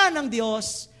pagpapala ng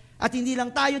Diyos, at hindi lang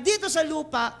tayo dito sa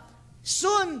lupa,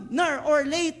 sooner or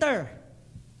later,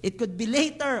 it could be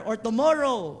later or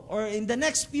tomorrow or in the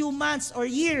next few months or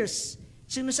years.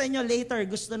 Sino sa inyo later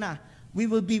gusto na? We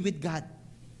will be with God.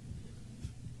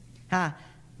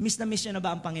 Miss na miss nyo na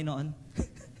ba ang Panginoon?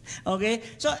 Okay?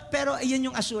 So, pero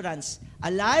yun yung assurance. A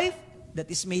life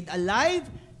that is made alive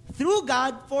through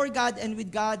God, for God, and with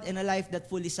God, and a life that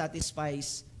fully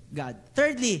satisfies God.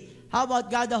 Thirdly, how about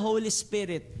God the Holy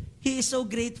Spirit? He is so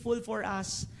grateful for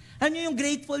us. Ano yung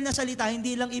grateful na salita?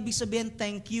 Hindi lang ibig sabihin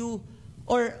thank you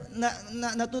or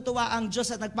natutuwa ang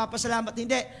Diyos at nagpapasalamat.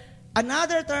 Hindi.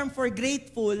 Another term for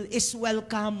grateful is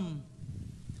welcome.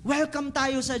 Welcome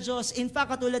tayo sa Diyos. In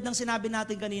fact, katulad ng sinabi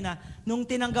natin kanina, nung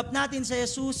tinanggap natin sa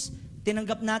Jesus,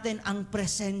 tinanggap natin ang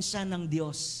presensya ng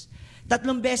Diyos. 3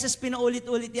 beses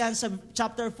pinaulit-ulit yan sa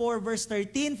chapter 4, verse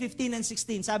 13, 15, and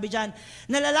 16. Sabi dyan,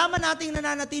 nalalaman nating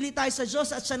nananatili tayo sa Diyos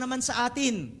at siya naman sa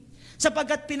atin,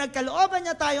 sapagkat pinagkalooban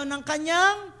niya tayo ng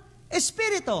Kanyang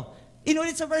Espiritu.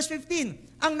 Inulit sa verse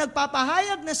 15, ang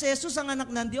nagpapahayag na si Jesus ang anak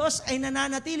ng Diyos ay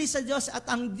nananatili sa Diyos at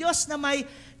ang Diyos na may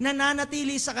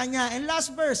nananatili sa Kanya. And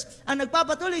last verse, ang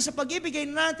nagpapatuloy sa pag-ibig ay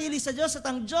nananatili sa Diyos at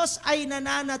ang Diyos ay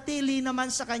nananatili naman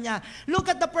sa Kanya. Look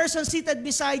at the person seated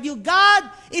beside you.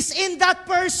 God is in that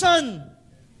person.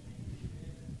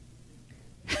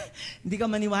 Hindi ka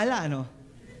maniwala, ano?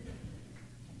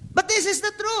 But this is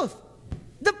the truth.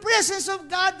 The presence of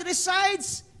God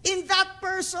resides in that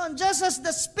person, just as the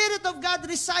Spirit of God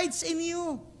resides in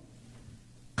you.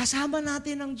 Kasama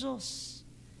natin ang Diyos.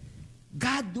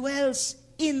 God dwells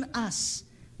in us,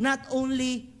 not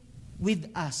only with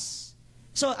us.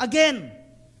 So again,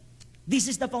 this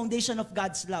is the foundation of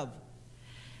God's love.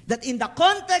 That in the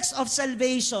context of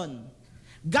salvation,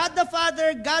 God the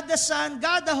Father, God the Son,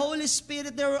 God the Holy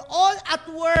Spirit, they were all at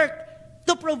work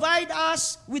to provide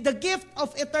us with the gift of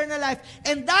eternal life.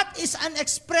 And that is an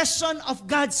expression of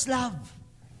God's love.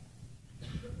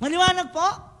 Maliwanag po?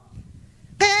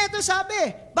 Kaya ito sabi,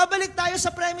 babalik tayo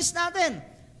sa premise natin.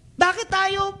 Bakit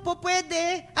tayo po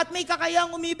pwede at may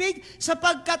kakayang umibig?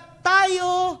 Sapagkat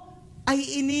tayo ay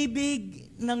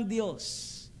inibig ng Diyos.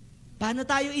 Paano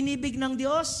tayo inibig ng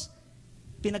Diyos?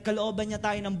 Pinagkalooban niya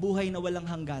tayo ng buhay na walang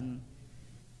hanggan.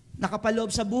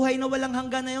 Nakapaloob sa buhay na walang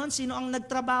hanggan na yon, sino ang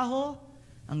nagtrabaho?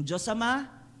 Ang Diyos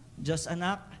Ama, Diyos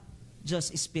Anak,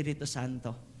 Diyos Espiritu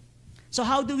Santo. So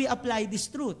how do we apply this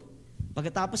truth?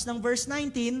 Pagkatapos ng verse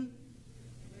 19,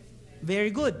 very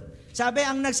good. Sabi,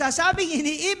 ang nagsasabing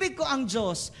iniibig ko ang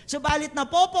Diyos, subalit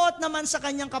napopoot naman sa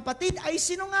kanyang kapatid ay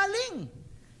sinungaling.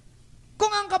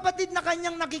 Kung ang kapatid na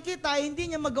kanyang nakikita ay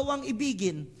hindi niya magawang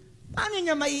ibigin, paano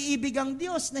niya maiibig ang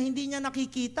Diyos na hindi niya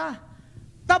nakikita?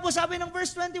 Tapos sabi ng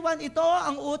verse 21, ito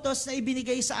ang utos na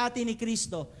ibinigay sa atin ni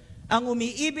Kristo. Ang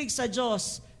umiibig sa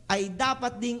Diyos ay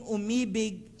dapat ding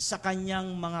umibig sa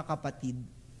kanyang mga kapatid.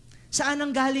 Saan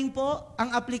ang galing po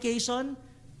ang application?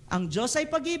 Ang Diyos ay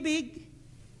pag-ibig,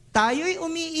 tayo'y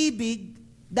umiibig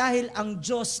dahil ang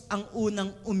Diyos ang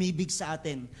unang umibig sa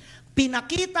atin.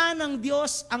 Pinakita ng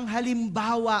Diyos ang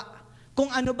halimbawa kung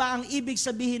ano ba ang ibig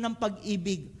sabihin ng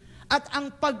pag-ibig. At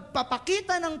ang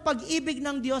pagpapakita ng pag-ibig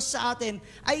ng Diyos sa atin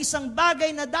ay isang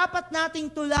bagay na dapat nating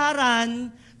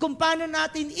tularan kung paano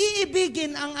natin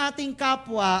iibigin ang ating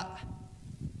kapwa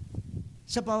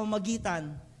sa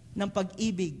pamamagitan ng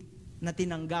pag-ibig na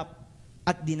tinanggap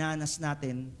at dinanas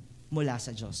natin mula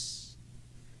sa Diyos.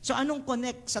 So anong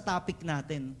connect sa topic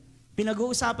natin?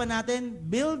 Pinag-uusapan natin,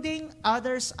 building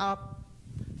others up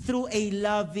through a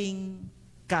loving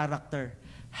character.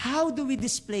 How do we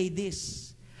display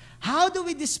this? How do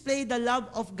we display the love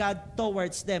of God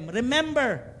towards them?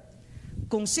 Remember,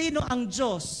 kung sino ang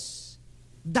Diyos,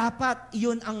 dapat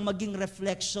yun ang maging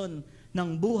reflection ng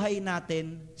buhay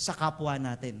natin sa kapwa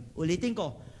natin. Ulitin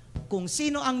ko, kung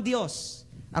sino ang Diyos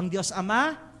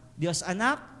Ama, Diyos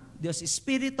Anak, Diyos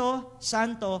Espiritu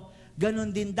Santo,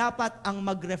 ganun din dapat ang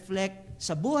mag-reflect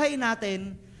sa buhay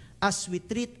natin as we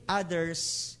treat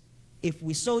others if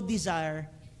we so desire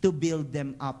to build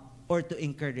them up or to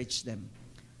encourage them.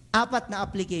 4 na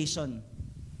application.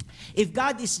 If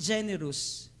God is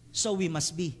generous, so we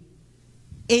must be.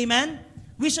 Amen?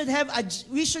 We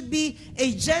should be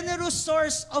a generous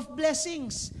source of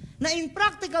blessings. Na in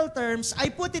practical terms, I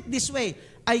put it this way,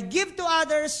 I give to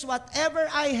others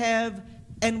whatever I have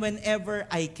and whenever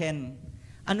I can.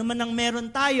 Ano man ang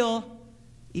meron tayo,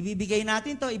 ibibigay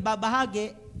natin to,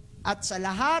 ibabahagi, at sa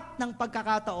lahat ng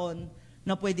pagkakataon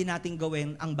na pwede nating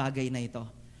gawin ang bagay na ito.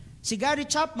 Si Gary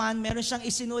Chapman, meron siyang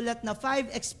isinulat na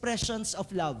 5 expressions of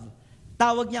love.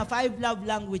 Tawag niya 5 love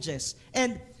languages.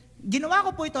 And ginawa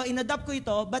ko po ito, inadapt ko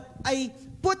ito, but I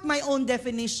put my own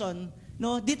definition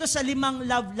dito sa 5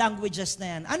 love languages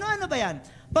na yan. Ano-ano ba yan?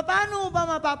 Paano mo ba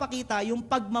mapapakita yung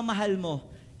pagmamahal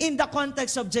mo in the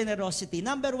context of generosity?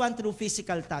 Number 1, through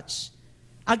physical touch.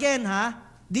 Again,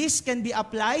 this can be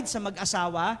applied sa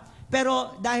mag-asawa,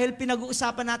 pero dahil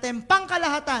pinag-uusapan natin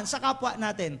pangkalahatan sa kapwa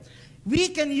natin, we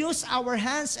can use our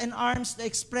hands and arms to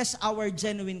express our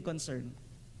genuine concern.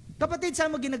 Kapatid, saan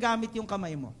mo ginagamit yung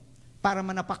kamay mo? Para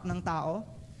manapak ng tao?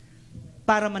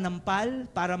 Para manampal?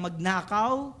 Para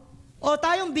magnakaw? O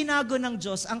tayong binago ng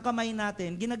Diyos, ang kamay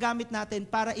natin, ginagamit natin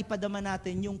para ipadama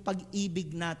natin yung pag-ibig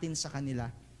natin sa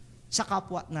kanila, sa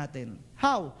kapwa natin.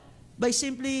 How? By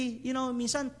simply,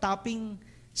 minsan tapping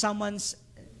someone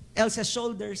else's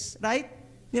shoulders, right?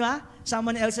 Di ba?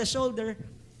 Someone else's shoulder.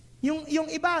 Yung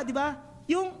iba, di ba?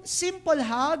 Yung simple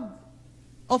hug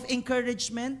of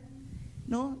encouragement,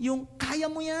 yung kaya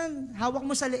mo yan, hawak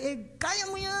mo sa leeg, kaya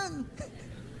mo yan.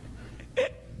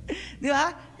 Di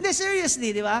ba? Hindi, seriously,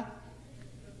 di ba?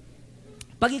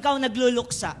 Pag ikaw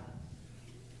nagluluksa,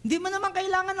 hindi mo naman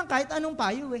kailangan ng kahit anong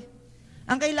payo eh.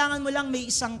 Ang kailangan mo lang may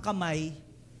isang kamay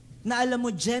na alam mo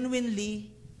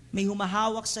genuinely, may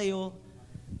humahawak sa'yo,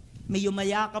 may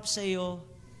yumayakap sa'yo,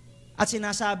 at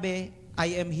sinasabi,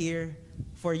 I am here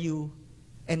for you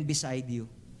and beside you.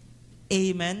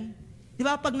 Amen? Di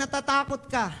ba, pag natatakot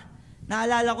ka,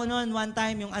 naalala ko noon, one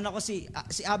time, yung anak ko,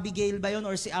 si Abigail ba yun,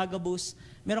 or si Agabus,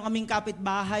 meron kaming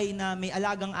kapitbahay na may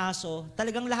alagang aso,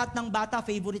 talagang lahat ng bata,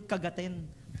 favorite kagatin.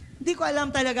 Hindi ko alam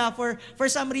talaga, for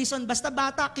some reason, basta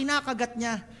bata, kinakagat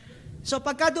niya. So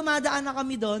pagka dumadaan na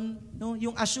kami doon, no,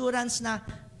 yung assurance na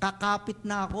kakapit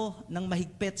na ako ng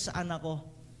mahigpit sa anak ko,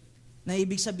 na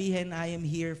ibig sabihin, I am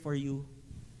here for you.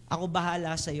 Ako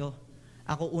bahala sa'yo.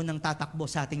 Ako unang tatakbo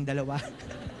sa ating dalawa.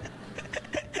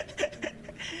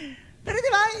 Pero di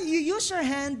ba, you use your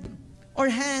hand or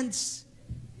hands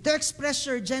to express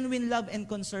your genuine love and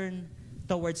concern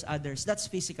towards others. That's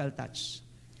physical touch.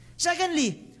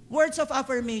 Secondly, words of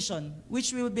affirmation,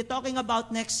 which we will be talking about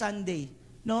next Sunday.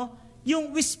 No?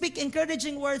 Yung we speak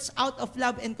encouraging words out of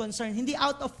love and concern, hindi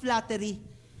out of flattery.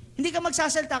 Hindi ka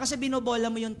magsasalta kasi binobola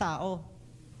mo yung tao.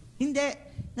 Hindi.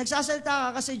 Nagsasalta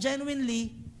ka kasi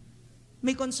genuinely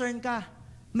may concern ka,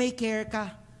 may care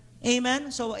ka.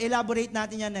 Amen? So, elaborate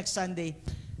natin yan next Sunday.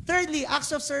 Thirdly, acts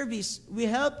of service. We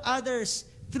help others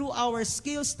through our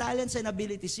skills, talents, and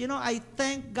abilities. You know, I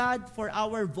thank God for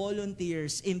our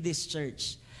volunteers in this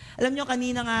church. Alam nyo,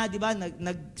 kanina nga, di ba,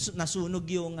 nasunog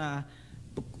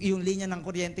yung linya ng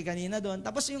kuryente kanina doon.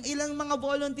 Tapos yung ilang mga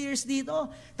volunteers dito,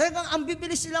 talagang ang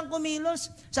bibilis silang kumilos.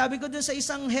 Sabi ko doon sa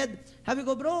isang head, sabi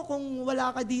ko, bro, kung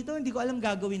wala ka dito, hindi ko alam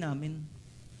gagawin namin.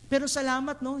 Pero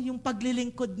salamat, no, yung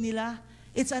paglilingkod nila,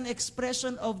 it's an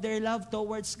expression of their love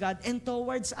towards God and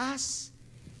towards us.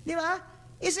 Di ba?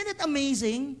 Isn't it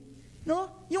amazing?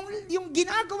 No? Yung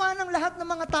ginagawa ng lahat ng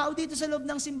mga tao dito sa loob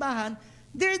ng simbahan,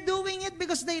 they're doing it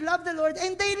because they love the Lord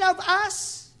and they love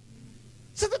us.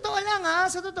 Sa totoo lang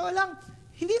sa totoo lang,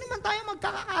 hindi naman tayo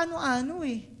magkakaano-ano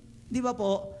eh. Di ba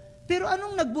po? Pero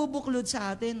anong nagbubuklod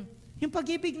sa atin? Yung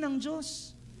pag-ibig ng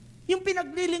Diyos. Yung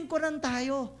pinaglilingkuran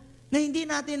tayo na hindi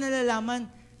natin nalalaman.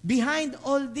 Behind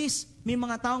all this, may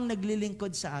mga taong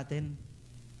naglilingkod sa atin.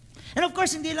 And of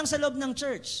course, hindi lang sa loob ng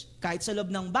church. Kahit sa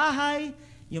loob ng bahay,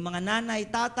 yung mga nanay,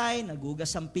 tatay,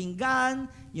 nagugas ang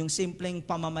pinggan, yung simpleng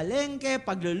pamamalengke,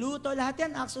 pagluluto, lahat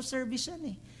yan, acts of service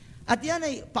yan eh. At yan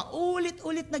ay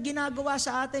paulit-ulit na ginagawa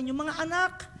sa atin. Yung mga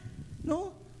anak,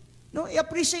 no?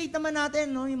 I-appreciate naman natin,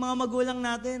 no? Yung mga magulang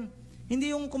natin.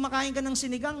 Hindi yung kumakain ka ng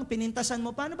sinigang, pinintasan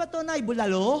mo, paano ba to, Nay?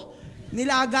 Bulalo?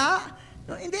 Nilaga?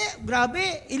 No, hindi,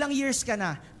 grabe, ilang years ka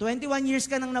na? 21 years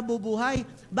ka nang nabubuhay.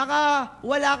 Baka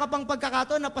wala ka pang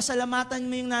pagkakataon na pasalamatan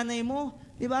mo yung nanay mo.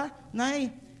 Di ba?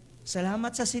 Nay,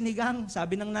 salamat sa sinigang.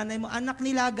 Sabi ng nanay mo, anak,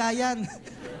 nilaga yan.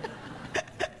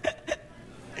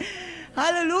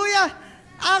 Hallelujah!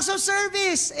 Acts of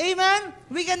service. Amen?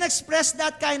 We can express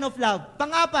that kind of love.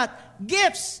 Pang-apat,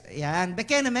 gifts. Yan,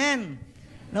 bekenamen.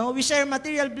 No, we share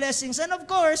material blessings. And of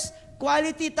course,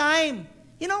 quality time.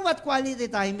 You know what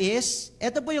quality time is?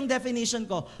 Ito po yung definition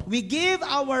ko. We give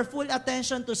our full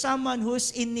attention to someone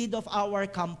who's in need of our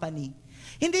company.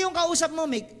 Hindi yung kausap mo,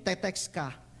 may text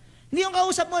ka. Hindi yung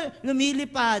kausap mo,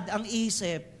 lumilipad ang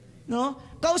isip. No?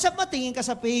 Kausap mo, tingin ka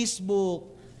sa Facebook.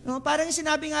 No, parang yung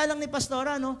sinabi nga lang ni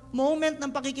Pastora, no, moment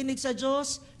ng pakikinig sa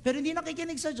Diyos, pero hindi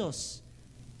nakikinig sa Diyos.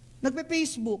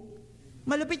 Nagpe-Facebook.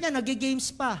 Malupit niya,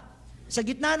 nag-games pa. Sa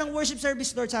gitna ng worship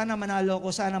service, Lord, sana manalo ko,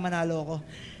 sana manalo ko.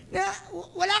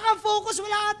 Wala kang focus,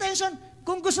 wala kang attention.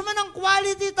 Kung gusto mo ng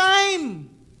quality time,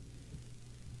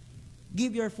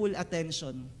 give your full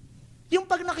attention. Yung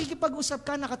pag nakikipag-usap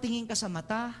ka, nakatingin ka sa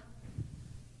mata,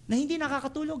 na hindi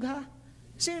nakakatulog ha.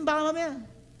 Kasi baka mamaya,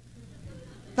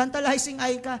 tantalizing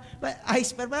eye ka,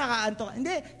 eyes, pero nakakaanto ka.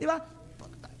 Hindi, di ba?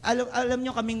 Alam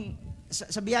nyo kaming,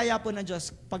 sa biyaya po ng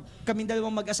Diyos, pag kaming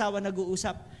dalawang mag-asawa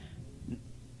nag-uusap,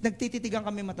 nagtititigan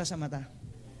kami mata sa mata.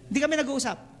 Hindi kami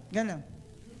nag-uusap. Ganun lang.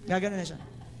 Gagano na siya.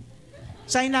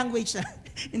 Sign language na.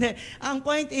 Hindi. Ang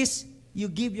point is,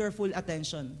 you give your full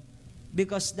attention.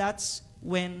 Because that's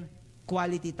when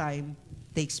quality time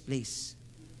takes place.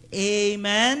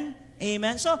 Amen?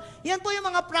 Amen? So, yan po yung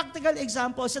mga practical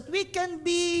examples that we can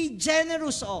be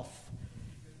generous of.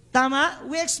 Tama?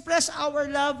 We express our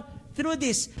love through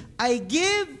this. I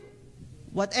give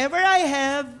whatever I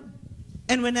have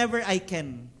and whenever I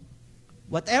can.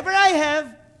 Whatever I have,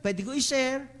 pwede ko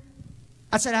i-share.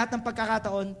 At sa lahat ng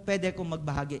pagkakataon, pwede kong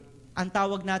magbahagi. Ang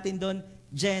tawag natin doon,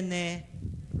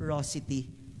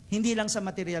 generosity. Hindi lang sa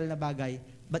material na bagay,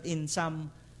 but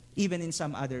even in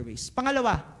some other ways.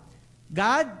 Pangalawa,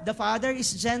 God, the Father,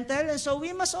 is gentle, and so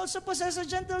we must also possess a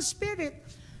gentle spirit.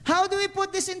 How do we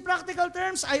put this in practical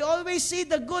terms? I always see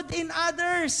the good in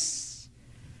others.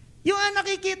 Yung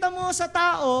nakikita mo sa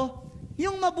tao,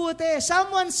 yung mabuti.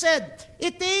 Someone said,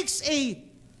 it takes a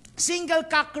single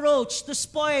cockroach to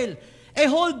spoil a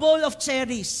whole bowl of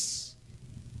cherries.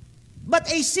 But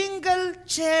a single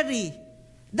cherry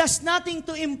does nothing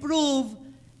to improve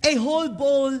a whole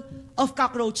bowl of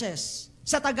cockroaches.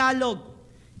 Sa Tagalog,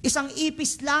 isang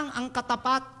ipis lang ang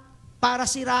katapat para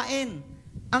sirain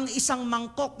ang isang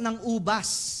mangkok ng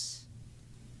ubas.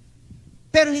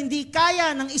 Pero hindi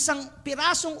kaya ng isang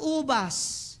pirasong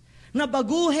ubas na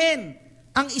baguhin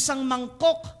ang isang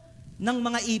mangkok ng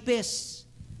mga ipis.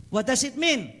 What does it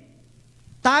mean?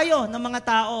 Tayo ng mga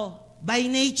tao, by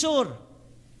nature,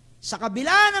 sa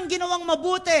kabila ng ginawang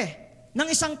mabuti ng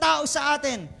isang tao sa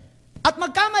atin, at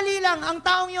magkamali lang ang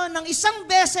taong yon ng isang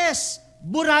beses,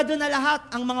 burado na lahat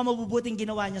ang mga mabubuting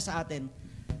ginawa niya sa atin.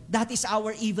 That is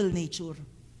our evil nature.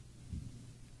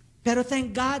 Pero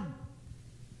thank God,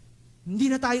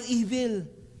 hindi na tayo evil.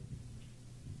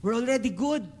 We're already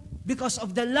good because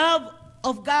of the love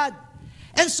of God.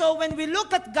 And so when we look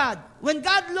at God, when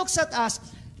God looks at us,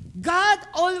 God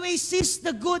always sees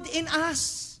the good in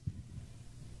us.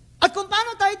 At kung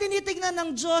paano tayo tinitignan ng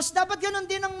Diyos, dapat ganun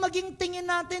din ang maging tingin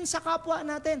natin sa kapwa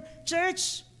natin.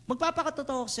 Church,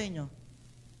 magpapakatotoo ko sa inyo.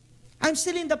 I'm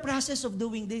still in the process of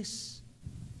doing this.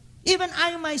 Even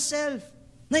I myself,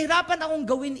 nahirapan akong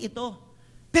gawin ito.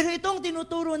 Pero itong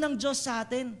tinuturo ng Diyos sa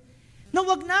atin, na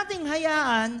huwag nating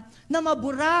hayaan na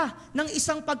mabura ng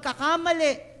isang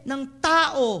pagkakamali ng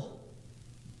tao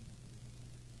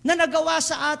na nagawa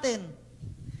sa atin.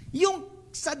 Yung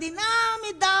sa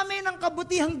dinami-dami ng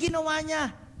kabutihang ginawa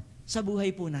niya sa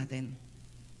buhay po natin.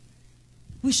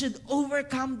 We should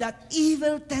overcome that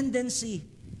evil tendency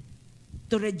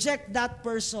to reject that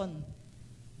person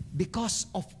because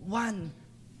of one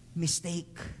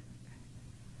mistake.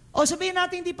 O sabihin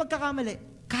natin hindi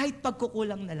pagkakamali, kahit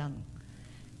pagkukulang na lang.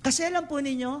 Kasi alam po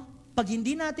ninyo, pag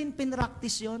hindi natin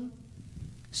pinractice yun,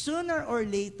 sooner or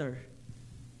later,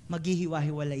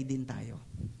 maghihiwa-hiwalay din tayo.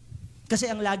 Kasi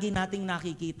ang lagi nating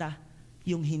nakikita,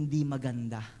 yung hindi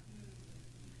maganda.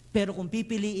 Pero kung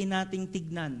pipiliin nating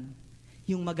tignan,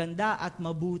 yung maganda at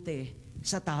mabuti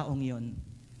sa taong yon,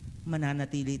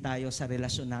 mananatili tayo sa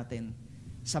relasyon natin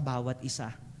sa bawat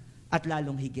isa at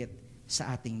lalong higit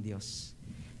sa ating Diyos.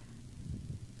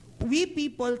 We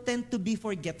people tend to be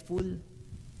forgetful.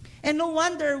 And no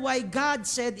wonder why God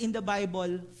said in the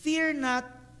Bible, fear not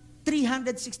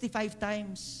 365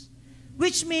 times.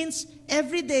 Which means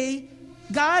every day,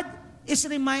 God is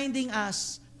reminding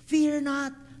us, fear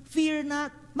not, fear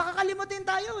not. Makakalimutin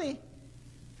tayo eh.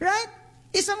 Right?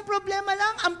 Isang problema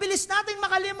lang, ang bilis nating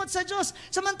makalimot sa Diyos.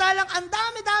 Samantalang ang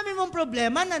dami-dami mong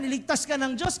problema na niligtas ka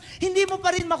ng Diyos, hindi mo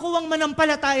pa rin makuwang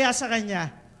manampalataya sa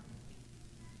Kanya.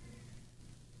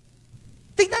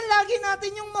 Tignan lagi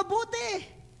natin yung mabuti.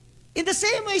 In the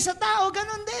same way sa tao,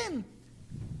 ganun din.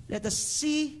 Let us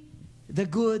see the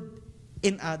good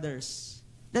in others.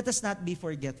 Let us not be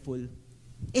forgetful.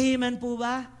 Amen po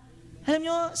ba? Alam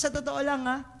nyo, sa totoo lang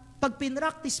pag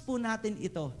pinractice po natin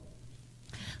ito,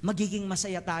 magiging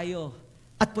masaya tayo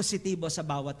at positibo sa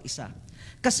bawat isa.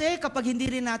 Kasi kapag hindi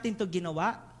rin natin ito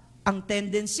ginawa, ang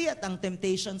tendency at ang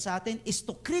temptation sa atin is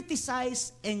to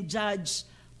criticize and judge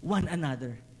one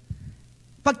another.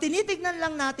 Pag tinitignan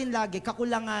lang natin lagi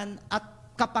kakulangan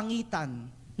at kapangitan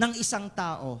ng isang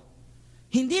tao,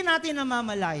 hindi natin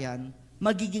namamalayan,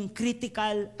 magiging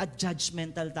critical at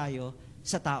judgmental tayo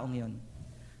sa taong yon.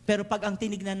 Pero pag ang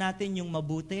tinignan natin yung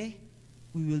mabuti,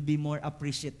 we will be more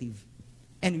appreciative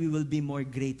and we will be more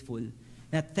grateful.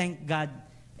 Na thank God,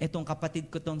 etong kapatid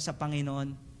ko tong sa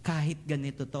Panginoon, kahit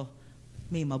ganito to,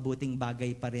 may mabuting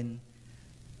bagay pa rin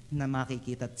na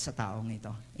makikita sa taong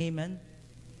ito. Amen?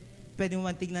 Pwede mo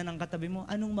man tignan ng katabi mo,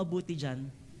 anong mabuti dyan?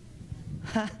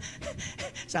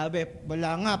 Sabi,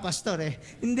 wala nga, pastor eh.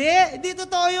 Hindi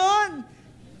totoo yun.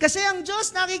 Kasi ang Diyos,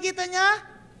 nakikita niya,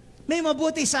 may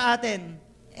mabuti sa atin.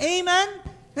 Amen?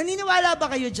 Naniniwala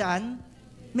ba kayo dyan?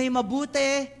 May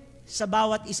mabuti sa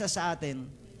bawat isa sa atin.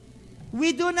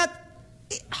 We do not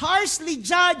harshly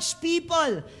judge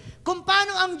people. Kung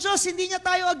paano ang Diyos, hindi niya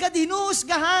tayo agad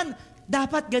hinuhusgahan.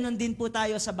 Dapat ganun din po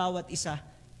tayo sa bawat isa.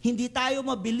 Hindi tayo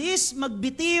mabilis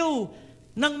magbitiw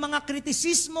ng mga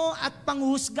kritisismo at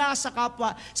panghusga sa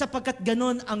kapwa sapagkat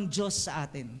ganun ang Diyos sa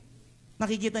atin.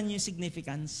 Nakikita niyo yung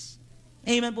significance?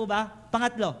 Amen po ba?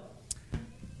 Pangatlo,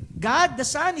 God the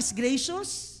Son is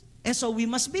gracious and so we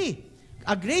must be.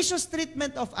 A gracious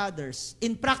treatment of others.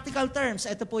 In practical terms,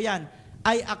 ito po yan,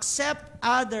 I accept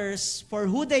others for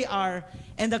who they are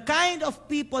and the kind of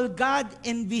people God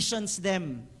envisions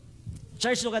them.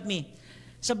 Church, look at me.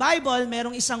 Sa Bible,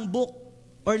 merong isang book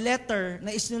or letter na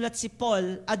isinulat si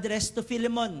Paul addressed to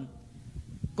Philemon.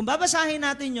 Kung babasahin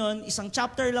natin yon, isang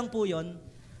chapter lang po yon,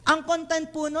 ang content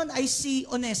po nun ay si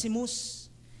Onesimus.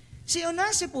 Si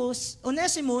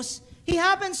Onesimus, he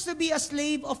happens to be a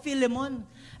slave of Philemon.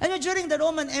 Ano, during the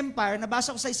Roman Empire,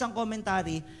 nabasa ko sa isang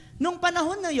commentary, nung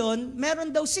panahon na yon,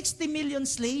 meron daw 60 million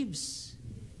slaves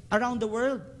around the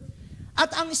world.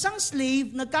 At ang isang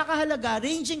slave, nagkakahalaga,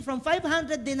 ranging from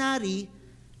 500 denarii,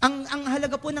 ang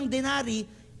halaga po ng denari,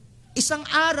 isang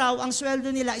araw, ang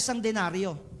sweldo nila, isang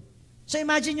denaryo. So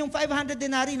imagine yung 500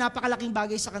 denarii, napakalaking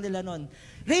bagay sa kanila nun.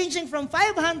 Ranging from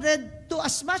 500 to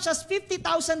as much as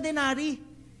 50,000 denarii.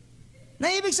 Na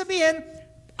ibig sabihin,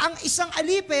 ang isang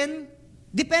alipin,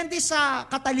 depende sa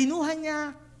katalinuhan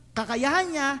niya, kakayahan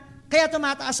niya, kaya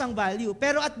tumataas ang value.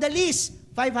 Pero at the least,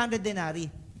 500 denarii.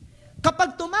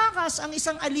 Kapag tumakas ang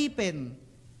isang alipin,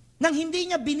 nang hindi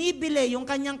niya binibili yung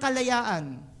kanyang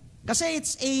kalayaan, kasi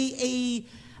it's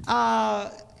a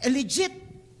legit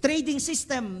trading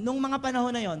system nung mga panahon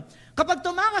na yon. Kapag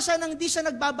tumakas siya nang hindi siya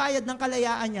nagbabayad ng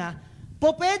kalayaan niya,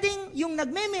 pwedeng yung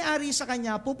nagme-may-ari sa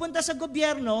kanya, pupunta sa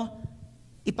gobyerno,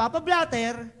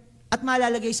 ipapablatter, at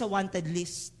malalagay sa wanted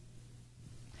list.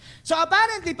 So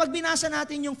apparently, pag binasa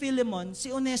natin yung Philemon,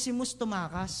 si Onesimus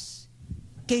tumakas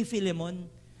kay Philemon.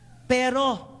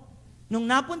 Pero, nung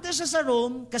napunta siya sa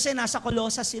Rome, kasi nasa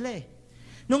Colossus sila eh.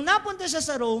 Nung napunta siya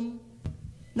sa Rome,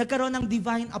 nagkaroon ng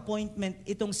divine appointment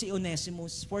itong si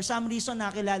Onesimus. For some reason,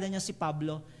 nakilala niya si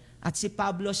Pablo. At si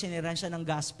Pablo, siniran siya ng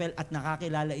gospel at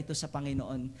nakakilala ito sa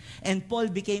Panginoon. And Paul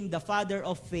became the father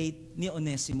of faith ni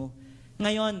Onesimo.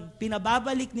 Ngayon,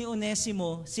 pinababalik ni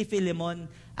Onesimo si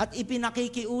Philemon at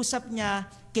ipinakikiusap niya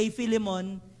kay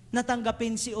Philemon na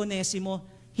tanggapin si Onesimo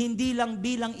hindi lang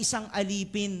bilang isang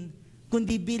alipin,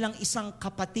 kundi bilang isang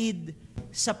kapatid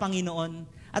sa Panginoon.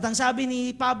 At ang sabi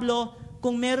ni Pablo,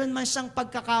 kung meron man siyang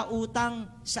pagkakautang,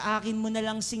 sa akin mo na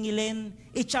lang singilin,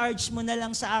 i-charge mo na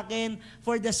lang sa akin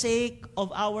for the sake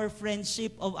of our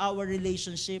friendship, of our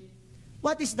relationship.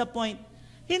 What is the point?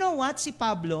 You know what? Si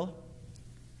Pablo,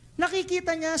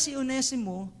 nakikita niya si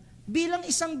Onesimo bilang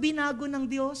isang binago ng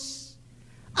Diyos.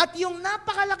 At yung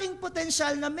napakalaking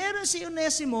potensyal na meron si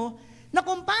Onesimo, na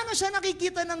kung paano siya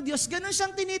nakikita ng Diyos, ganun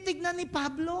siyang tinitignan ni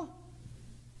Pablo.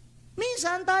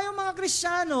 Minsan tayong mga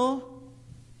Kristiyano,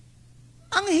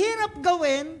 ang hirap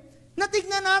gawin na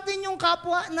tignan natin yung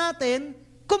kapwa natin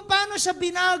kung paano siya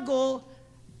binago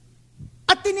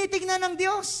at tinitignan ng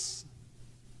Diyos.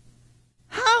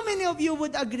 How many of you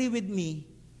would agree with me?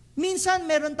 Minsan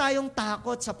meron tayong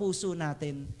takot sa puso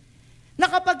natin. Na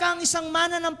kapag ang isang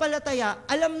mananampalataya,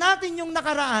 alam natin yung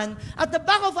nakaraan, at the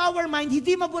back of our mind,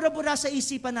 hindi mabura-bura sa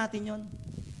isipan natin yon.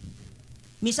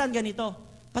 Minsan ganito,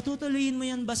 patutuloyin mo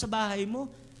yan ba sa bahay mo?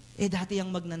 Dati yung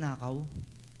magnanakaw.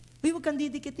 Huwag kang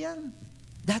didikit yan.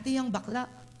 Dati yung bakla.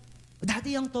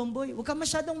 Dati yung tomboy. Huwag kang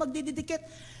masyadong magdidikit.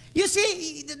 You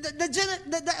see,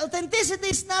 the authenticity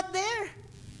is not there.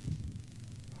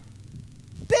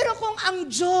 Pero kung ang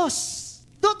Diyos,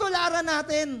 tutularan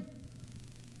natin,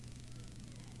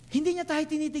 hindi niya tayo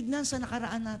tinitignan sa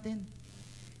nakaraan natin.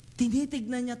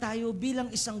 Tinitignan niya tayo bilang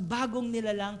isang bagong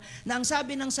nilalang na ang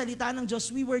sabi ng salita ng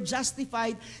Diyos, we were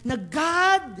justified, na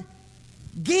God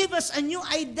gave us a new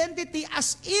identity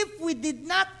as if we did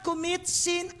not commit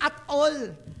sin at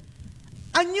all.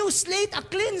 A new slate, a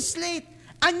clean slate,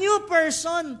 a new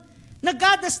person. Na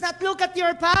God does not look at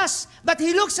your past, but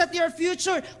He looks at your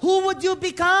future. Who would you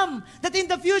become? That in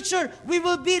the future, we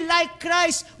will be like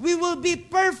Christ. We will be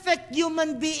perfect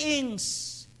human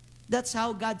beings. That's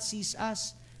how God sees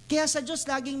us. Kaya sa Diyos,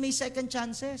 laging may second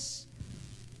chances.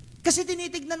 Kasi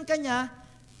tinitignan ka niya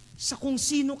sa kung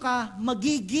sino ka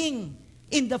magiging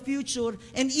in the future,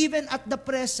 and even at the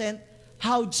present,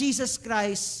 how Jesus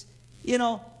Christ,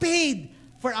 paid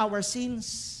for our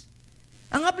sins.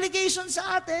 Ang application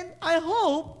sa atin, I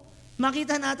hope,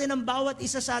 makita natin ang bawat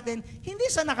isa sa atin, hindi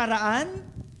sa nakaraan,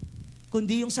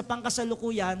 kundi yung sa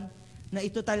pangkasalukuyan, na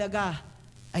ito talaga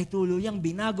ay tuluyang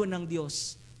binago ng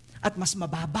Diyos. At mas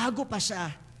mababago pa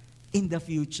siya in the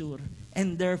future.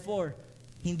 And therefore,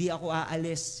 hindi ako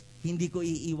aalis, hindi ko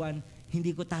iiwan,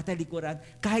 hindi ko tatalikuran.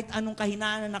 Kahit anong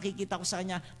kahinaan na nakikita ko sa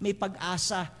Kanya, may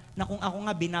pag-asa na kung ako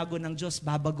nga binago ng Diyos,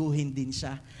 babaguhin din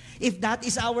siya. If that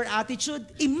is our attitude,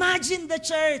 imagine the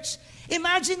church.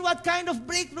 Imagine what kind of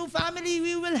breakthrough family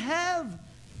we will have.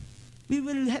 We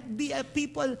will be a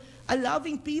people, a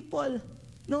loving people,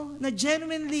 no? Na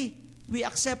genuinely, we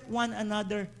accept one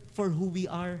another for who we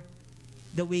are.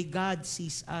 The way God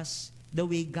sees us, the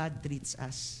way God treats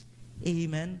us.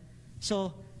 Amen?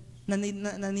 So,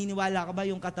 naniniwala ka ba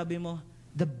yung katabi mo?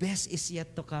 The best is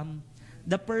yet to come.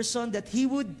 The person that he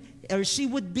would or she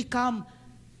would become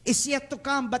is yet to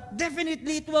come, but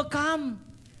definitely it will come.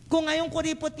 Kung ngayong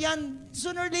kuripot yan,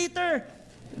 sooner or later,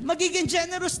 magiging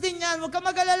generous din yan. Huwag ka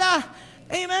mag-alala.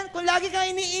 Amen? Kung lagi kang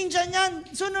ini-Indian yan,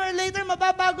 sooner or later,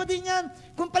 mababago din yan.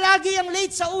 Kung palagi yung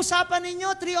late sa usapan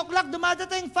ninyo, 3 o'clock,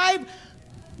 dumadating 5,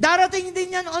 darating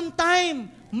din yan on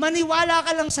time. Maniwala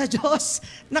ka lang sa Diyos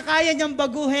na kaya niyang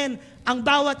baguhin ang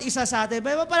bawat isa sa atin.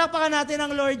 Pero palakpakan natin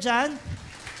ang Lord dyan.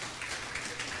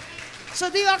 So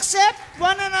do you accept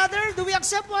one another? Do we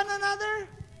accept one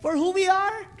another for who we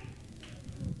are?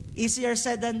 Easier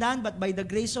said than done, but by the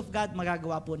grace of God,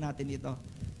 magagawa po natin ito.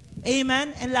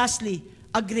 Amen? And lastly,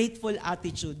 a grateful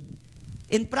attitude.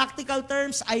 In practical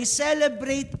terms, I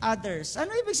celebrate others.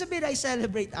 Ano ibig sabihin I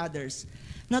celebrate others?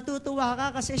 Natutuwa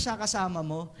ka kasi siya kasama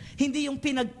mo. Hindi yung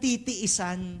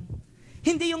pinagtitiisan.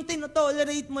 Hindi yung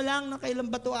tinotolerate mo lang na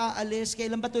kailan ba ito aalis,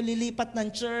 kailan ba ito lilipat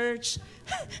ng church,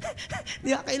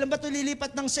 kailan ba ito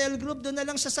lilipat ng cell group, doon na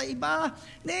lang siya sa iba.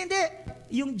 Hindi.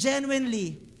 Yung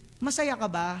genuinely, masaya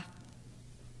ka ba?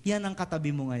 Yan ang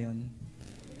katabi mo ngayon.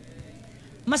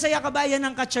 Masaya ka ba? Yan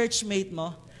ang ka-churchmate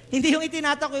mo. Hindi yung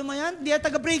itinatakoy mo yan. Hindi yan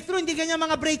taga-breakthrough. Hindi ganyan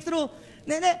mga breakthrough.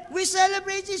 Hindi. We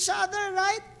celebrate each other,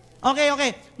 right?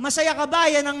 Okay. Masaya ka ba?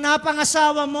 Yan ang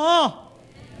napangasawa mo.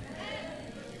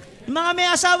 Yung mga may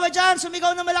asawa dyan,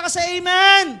 sumigaw na malakas sa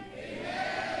amen.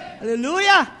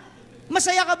 Hallelujah.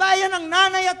 Masaya ka ba? Yan ang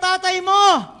nanay at tatay mo.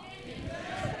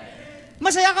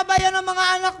 Masaya ka ba? Yan ang mga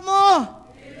anak mo.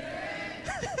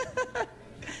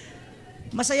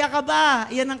 Masaya ka ba?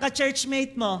 Yan ang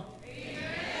ka-churchmate mo.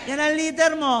 Yan ang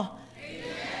leader mo.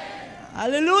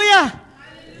 Hallelujah.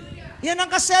 Yan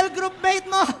ang ka-cell group mate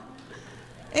mo.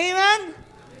 Amen?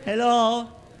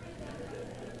 Hello?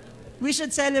 We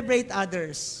should celebrate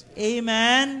others.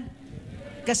 Amen?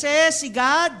 Kasi si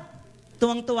God,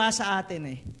 tuwang-tuwa sa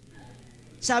atin eh.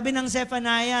 Sabi ng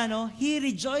Zephaniah, no? He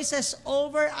rejoices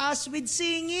over us with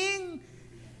singing.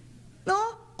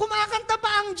 No? Kumakanta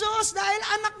pa ang Diyos dahil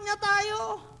anak niya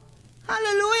tayo.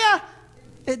 Hallelujah!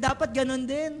 Dapat ganun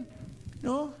din.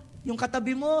 No? Yung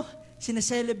katabi mo,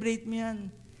 sineselebrate mo yan.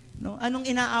 No? Anong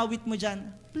inaawit mo dyan?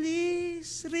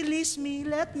 Please, release me,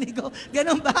 let me go.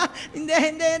 Ganun ba? Hindi.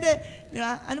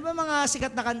 Diba? Ano ba mga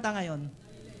sikat na kanta ngayon?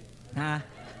 Ha?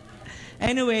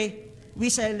 Anyway, we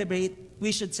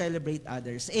should celebrate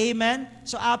others. Amen?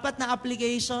 So, 4 na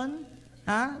application.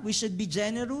 We should be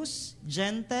generous,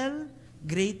 gentle,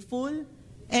 grateful,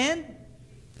 and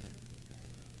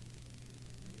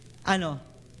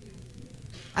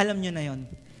alam nyo na yon.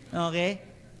 Okay?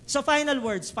 So final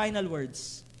words.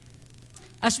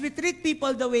 As we treat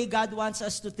people the way God wants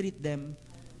us to treat them,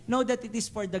 know that it is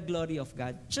for the glory of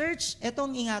God. Church,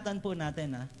 etong ingatan po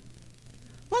natin.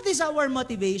 What is our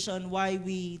motivation why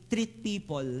we treat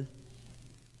people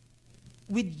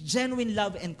with genuine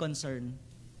love and concern?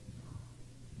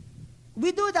 We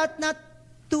do that not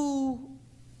to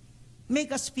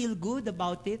make us feel good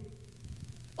about it.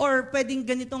 Or pwedeng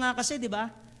ganito nga kasi, di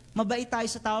ba? Mabait tayo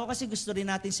sa tao kasi gusto rin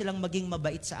natin silang maging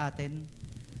mabait sa atin.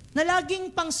 Na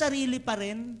laging pang sarili pa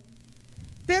rin.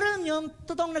 Pero alam nyo,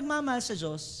 totoong nagmamahal sa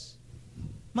Diyos,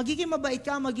 magiging mabait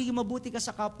ka, magiging mabuti ka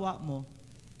sa kapwa mo.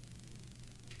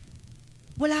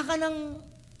 Wala ka nang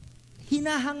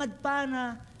hinahangad pa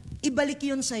na ibalik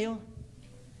yun sa'yo.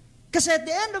 Kasi at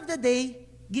the end of the day,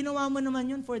 ginawa mo naman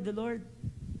yun for the Lord.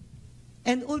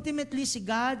 And ultimately, si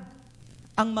God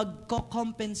ang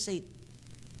mag-compensate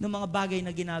ng mga bagay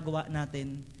na ginagawa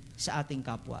natin sa ating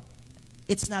kapwa.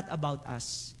 It's not about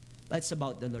us, but it's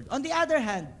about the Lord. On the other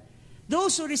hand,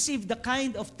 those who receive the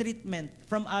kind of treatment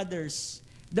from others,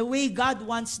 the way God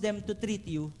wants them to treat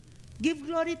you, give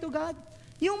glory to God.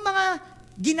 Yung mga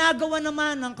ginagawa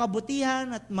naman ng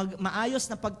kabutihan at maayos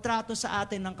na pagtrato sa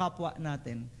atin ng kapwa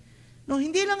natin, no,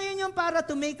 hindi lang yun yung para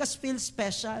to make us feel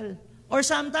special. Or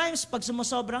sometimes, pag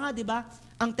sumusobra nga, di ba,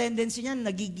 ang tendency niyan,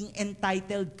 nagiging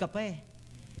entitled ka pa eh.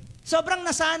 Sobrang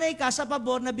nasanay ka sa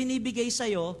pabor na binibigay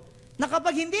sa'yo, na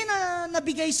kapag hindi na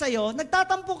nabigay sa'yo,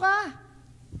 nagtatampo ka.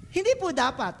 Hindi po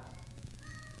dapat.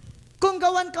 Kung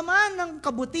gawan ka man ng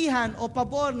kabutihan o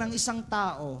pabor ng isang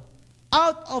tao,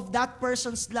 out of that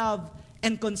person's love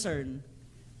and concern,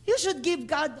 you should give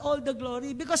God all the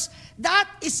glory because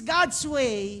that is God's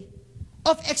way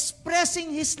of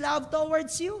expressing His love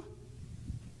towards you.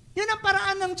 Yun ang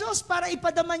paraan ng Diyos para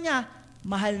ipadama niya,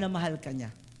 mahal na mahal ka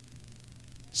niya.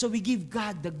 So we give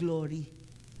God the glory,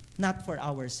 not for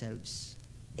ourselves.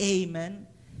 Amen?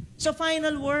 So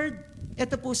final word,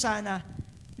 ito po sana,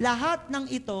 lahat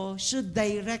ng ito should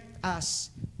direct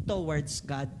us towards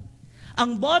God.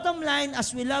 Ang bottom line,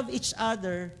 as we love each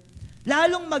other,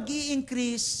 lalong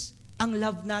mag-i-increase ang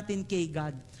love natin kay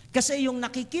God. Kasi yung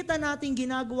nakikita natin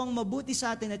ginagawang mabuti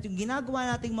sa atin at yung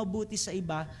ginagawa nating mabuti sa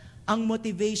iba, ang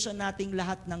motivation nating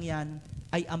lahat ng yan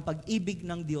ay ang pag-ibig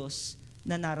ng Diyos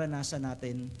na naranasan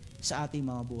natin sa ating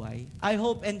mga buhay. I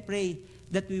hope and pray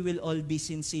that we will all be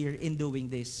sincere in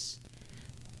doing this.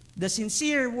 The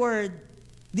sincere word,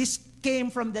 this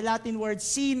came from the Latin word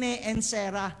sine and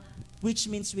cera, which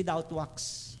means without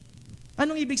wax.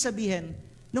 Anong ibig sabihin?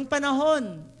 Nung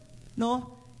panahon,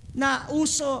 no, na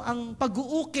uso ang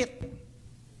pag-uukit.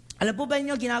 Alam po ba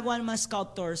niyo, ginagawa ng mga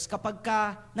sculptors, kapag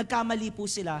nagkamali po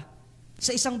sila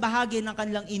sa isang bahagi ng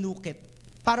kanilang inukit,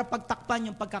 para pagtakpan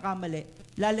yung pagkakamali,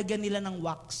 lalagyan nila ng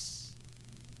wax.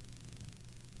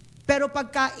 Pero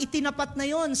pagka itinapat na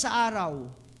yon sa araw,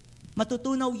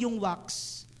 matutunaw yung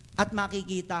wax at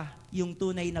makikita yung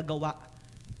tunay na gawa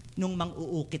nung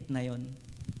mang-uukit na yon.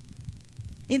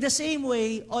 In the same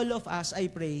way, all of us, I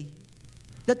pray,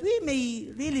 that we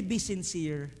may really be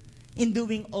sincere in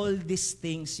doing all these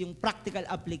things, yung practical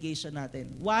application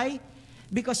natin. Why?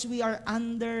 Because we are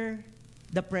under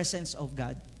the presence of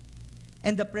God.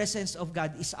 And the presence of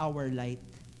God is our light.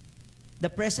 The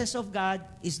presence of God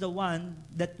is the one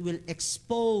that will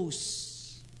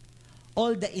expose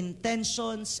all the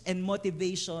intentions and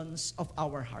motivations of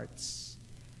our hearts.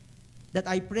 That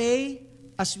I pray,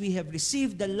 as we have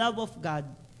received the love of God,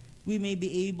 we may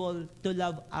be able to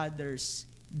love others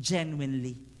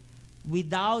genuinely,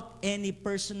 without any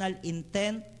personal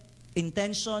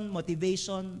intention,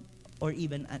 motivation, or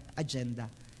even an agenda.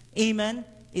 Amen?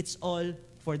 It's all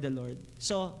for the Lord.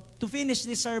 So, to finish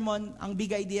this sermon, ang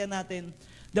big idea natin,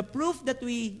 the proof that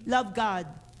we love God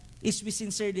is we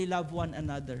sincerely love one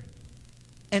another.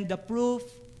 And the proof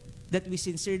that we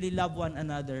sincerely love one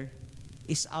another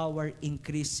is our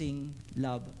increasing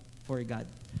love for God.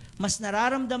 Mas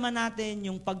nararamdaman natin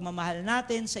yung pagmamahal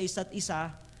natin sa isa't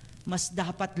isa, mas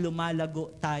dapat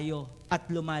lumalago tayo at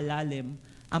lumalalim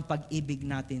ang pag-ibig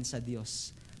natin sa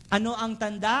Diyos. Ano ang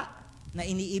tanda na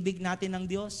iniibig natin ng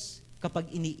Diyos?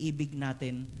 Kapag iniibig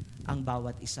natin ang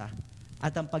bawat isa.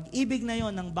 At ang pag-ibig na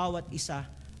yon ng bawat isa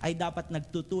ay dapat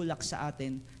nagtutulak sa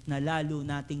atin na lalo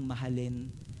nating mahalin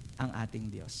ang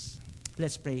ating Diyos.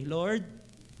 Let's pray. Lord,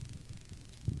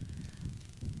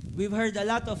 we've heard a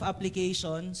lot of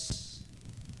applications.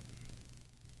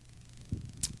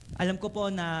 Alam ko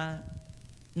po na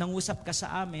nangusap ka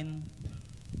sa amin.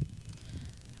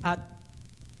 At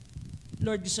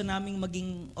Lord, gusto naming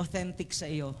maging authentic sa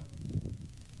iyo.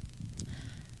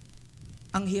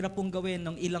 Ang hirap pong gawin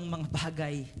ng ilang mga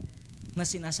bagay na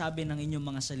sinasabi ng inyong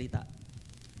mga salita.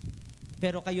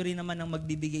 Pero kayo rin naman ang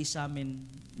magbibigay sa amin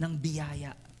ng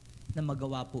biyaya na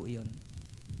magawa po iyon.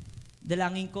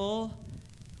 Dalangin ko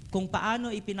kung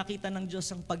paano ipinakita ng Diyos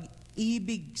ang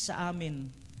pag-ibig sa amin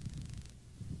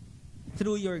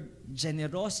through your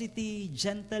generosity,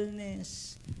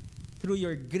 gentleness, through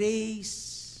your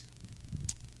grace,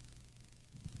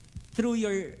 through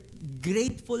your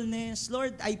gratefulness.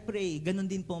 Lord, I pray, ganun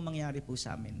din po ang mangyari po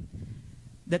sa amin.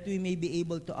 That we may be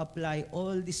able to apply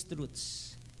all these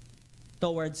truths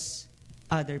towards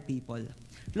other people.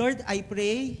 Lord, I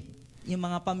pray, yung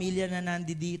mga pamilya na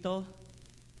nandito,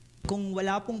 kung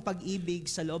wala pong pag-ibig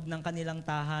sa loob ng kanilang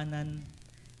tahanan,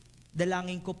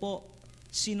 dalangin ko po,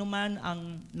 sino man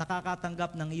ang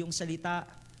nakakatanggap ng iyong salita,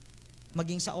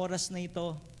 maging sa oras na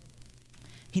ito,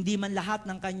 hindi man lahat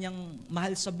ng kanyang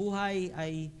mahal sa buhay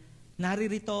ay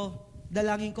naririto,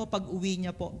 dalangin ko pag uwi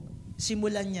niya po,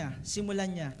 simulan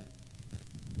niya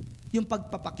yung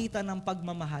pagpapakita ng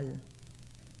pagmamahal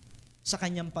sa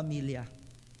kanyang pamilya.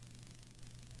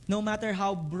 No matter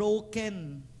how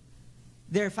broken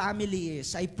their family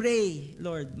is, I pray,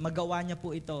 Lord, magawa niya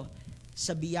po ito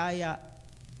sa biyaya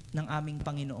ng aming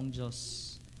Panginoong Diyos.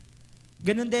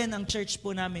 Ganun din ang church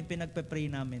po namin, pinagpe-pray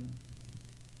namin.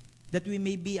 That we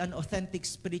may be an authentic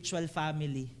spiritual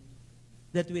family.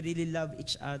 That we really love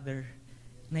each other.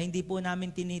 Na hindi po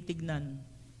namin tinitignan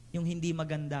yung hindi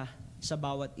maganda sa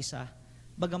bawat isa.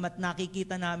 Bagamat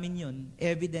nakikita namin yun,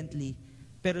 evidently.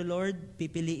 Pero Lord,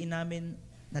 pipiliin namin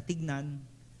na tignan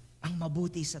ang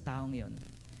mabuti sa taong yon.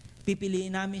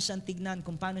 Pipiliin namin siyang tignan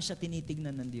kung paano siya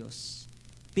tinitignan ng Diyos.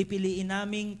 Pipiliin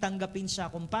namin tanggapin siya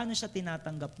kung paano siya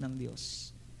tinatanggap ng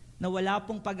Diyos. Na wala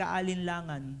pong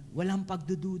pag-aalinlangan, walang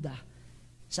pagdududa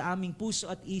sa aming puso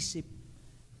at isip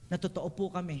na totoo po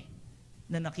kami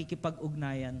na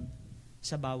nakikipag-ugnayan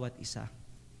sa bawat isa.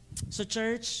 So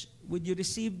church, would you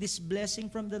receive this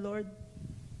blessing from the Lord?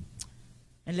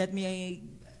 And let me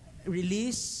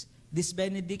release this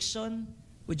benediction.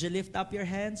 Would you lift up your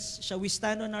hands? Shall we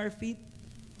stand on our feet?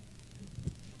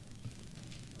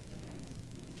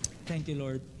 Thank you,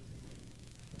 Lord.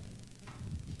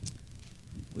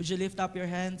 Would you lift up your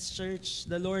hands, church?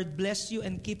 The Lord bless you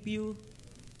and keep you.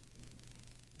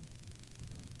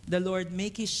 The Lord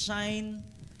make His shine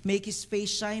make His face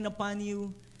shine upon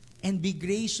you, and be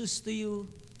gracious to you.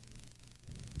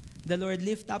 The Lord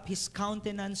lift up His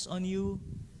countenance on you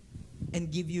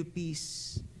and give you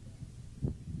peace.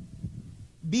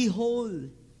 Be whole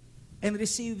and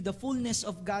receive the fullness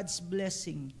of God's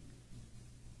blessing.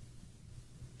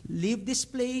 Leave this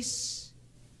place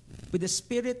with the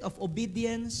spirit of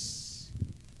obedience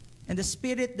and the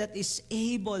spirit that is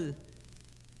able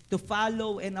to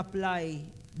follow and apply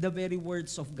the very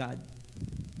words of God.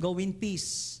 Go in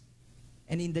peace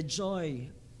and in the joy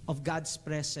of God's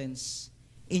presence.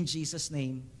 In Jesus'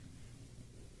 name,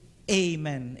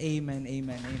 amen, amen,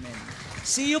 amen, amen.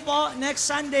 See you po next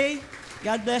Sunday.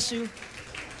 God bless you.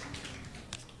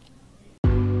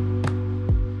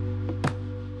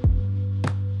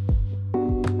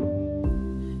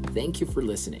 Thank you for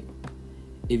listening.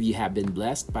 If you have been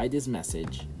blessed by this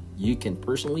message, you can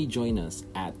personally join us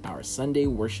at our Sunday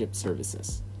worship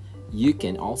services. You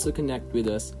can also connect with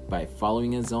us by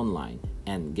following us online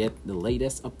and get the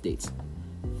latest updates.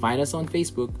 Find us on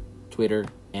Facebook, Twitter,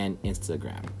 and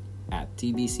Instagram at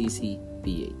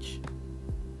TBCCPH.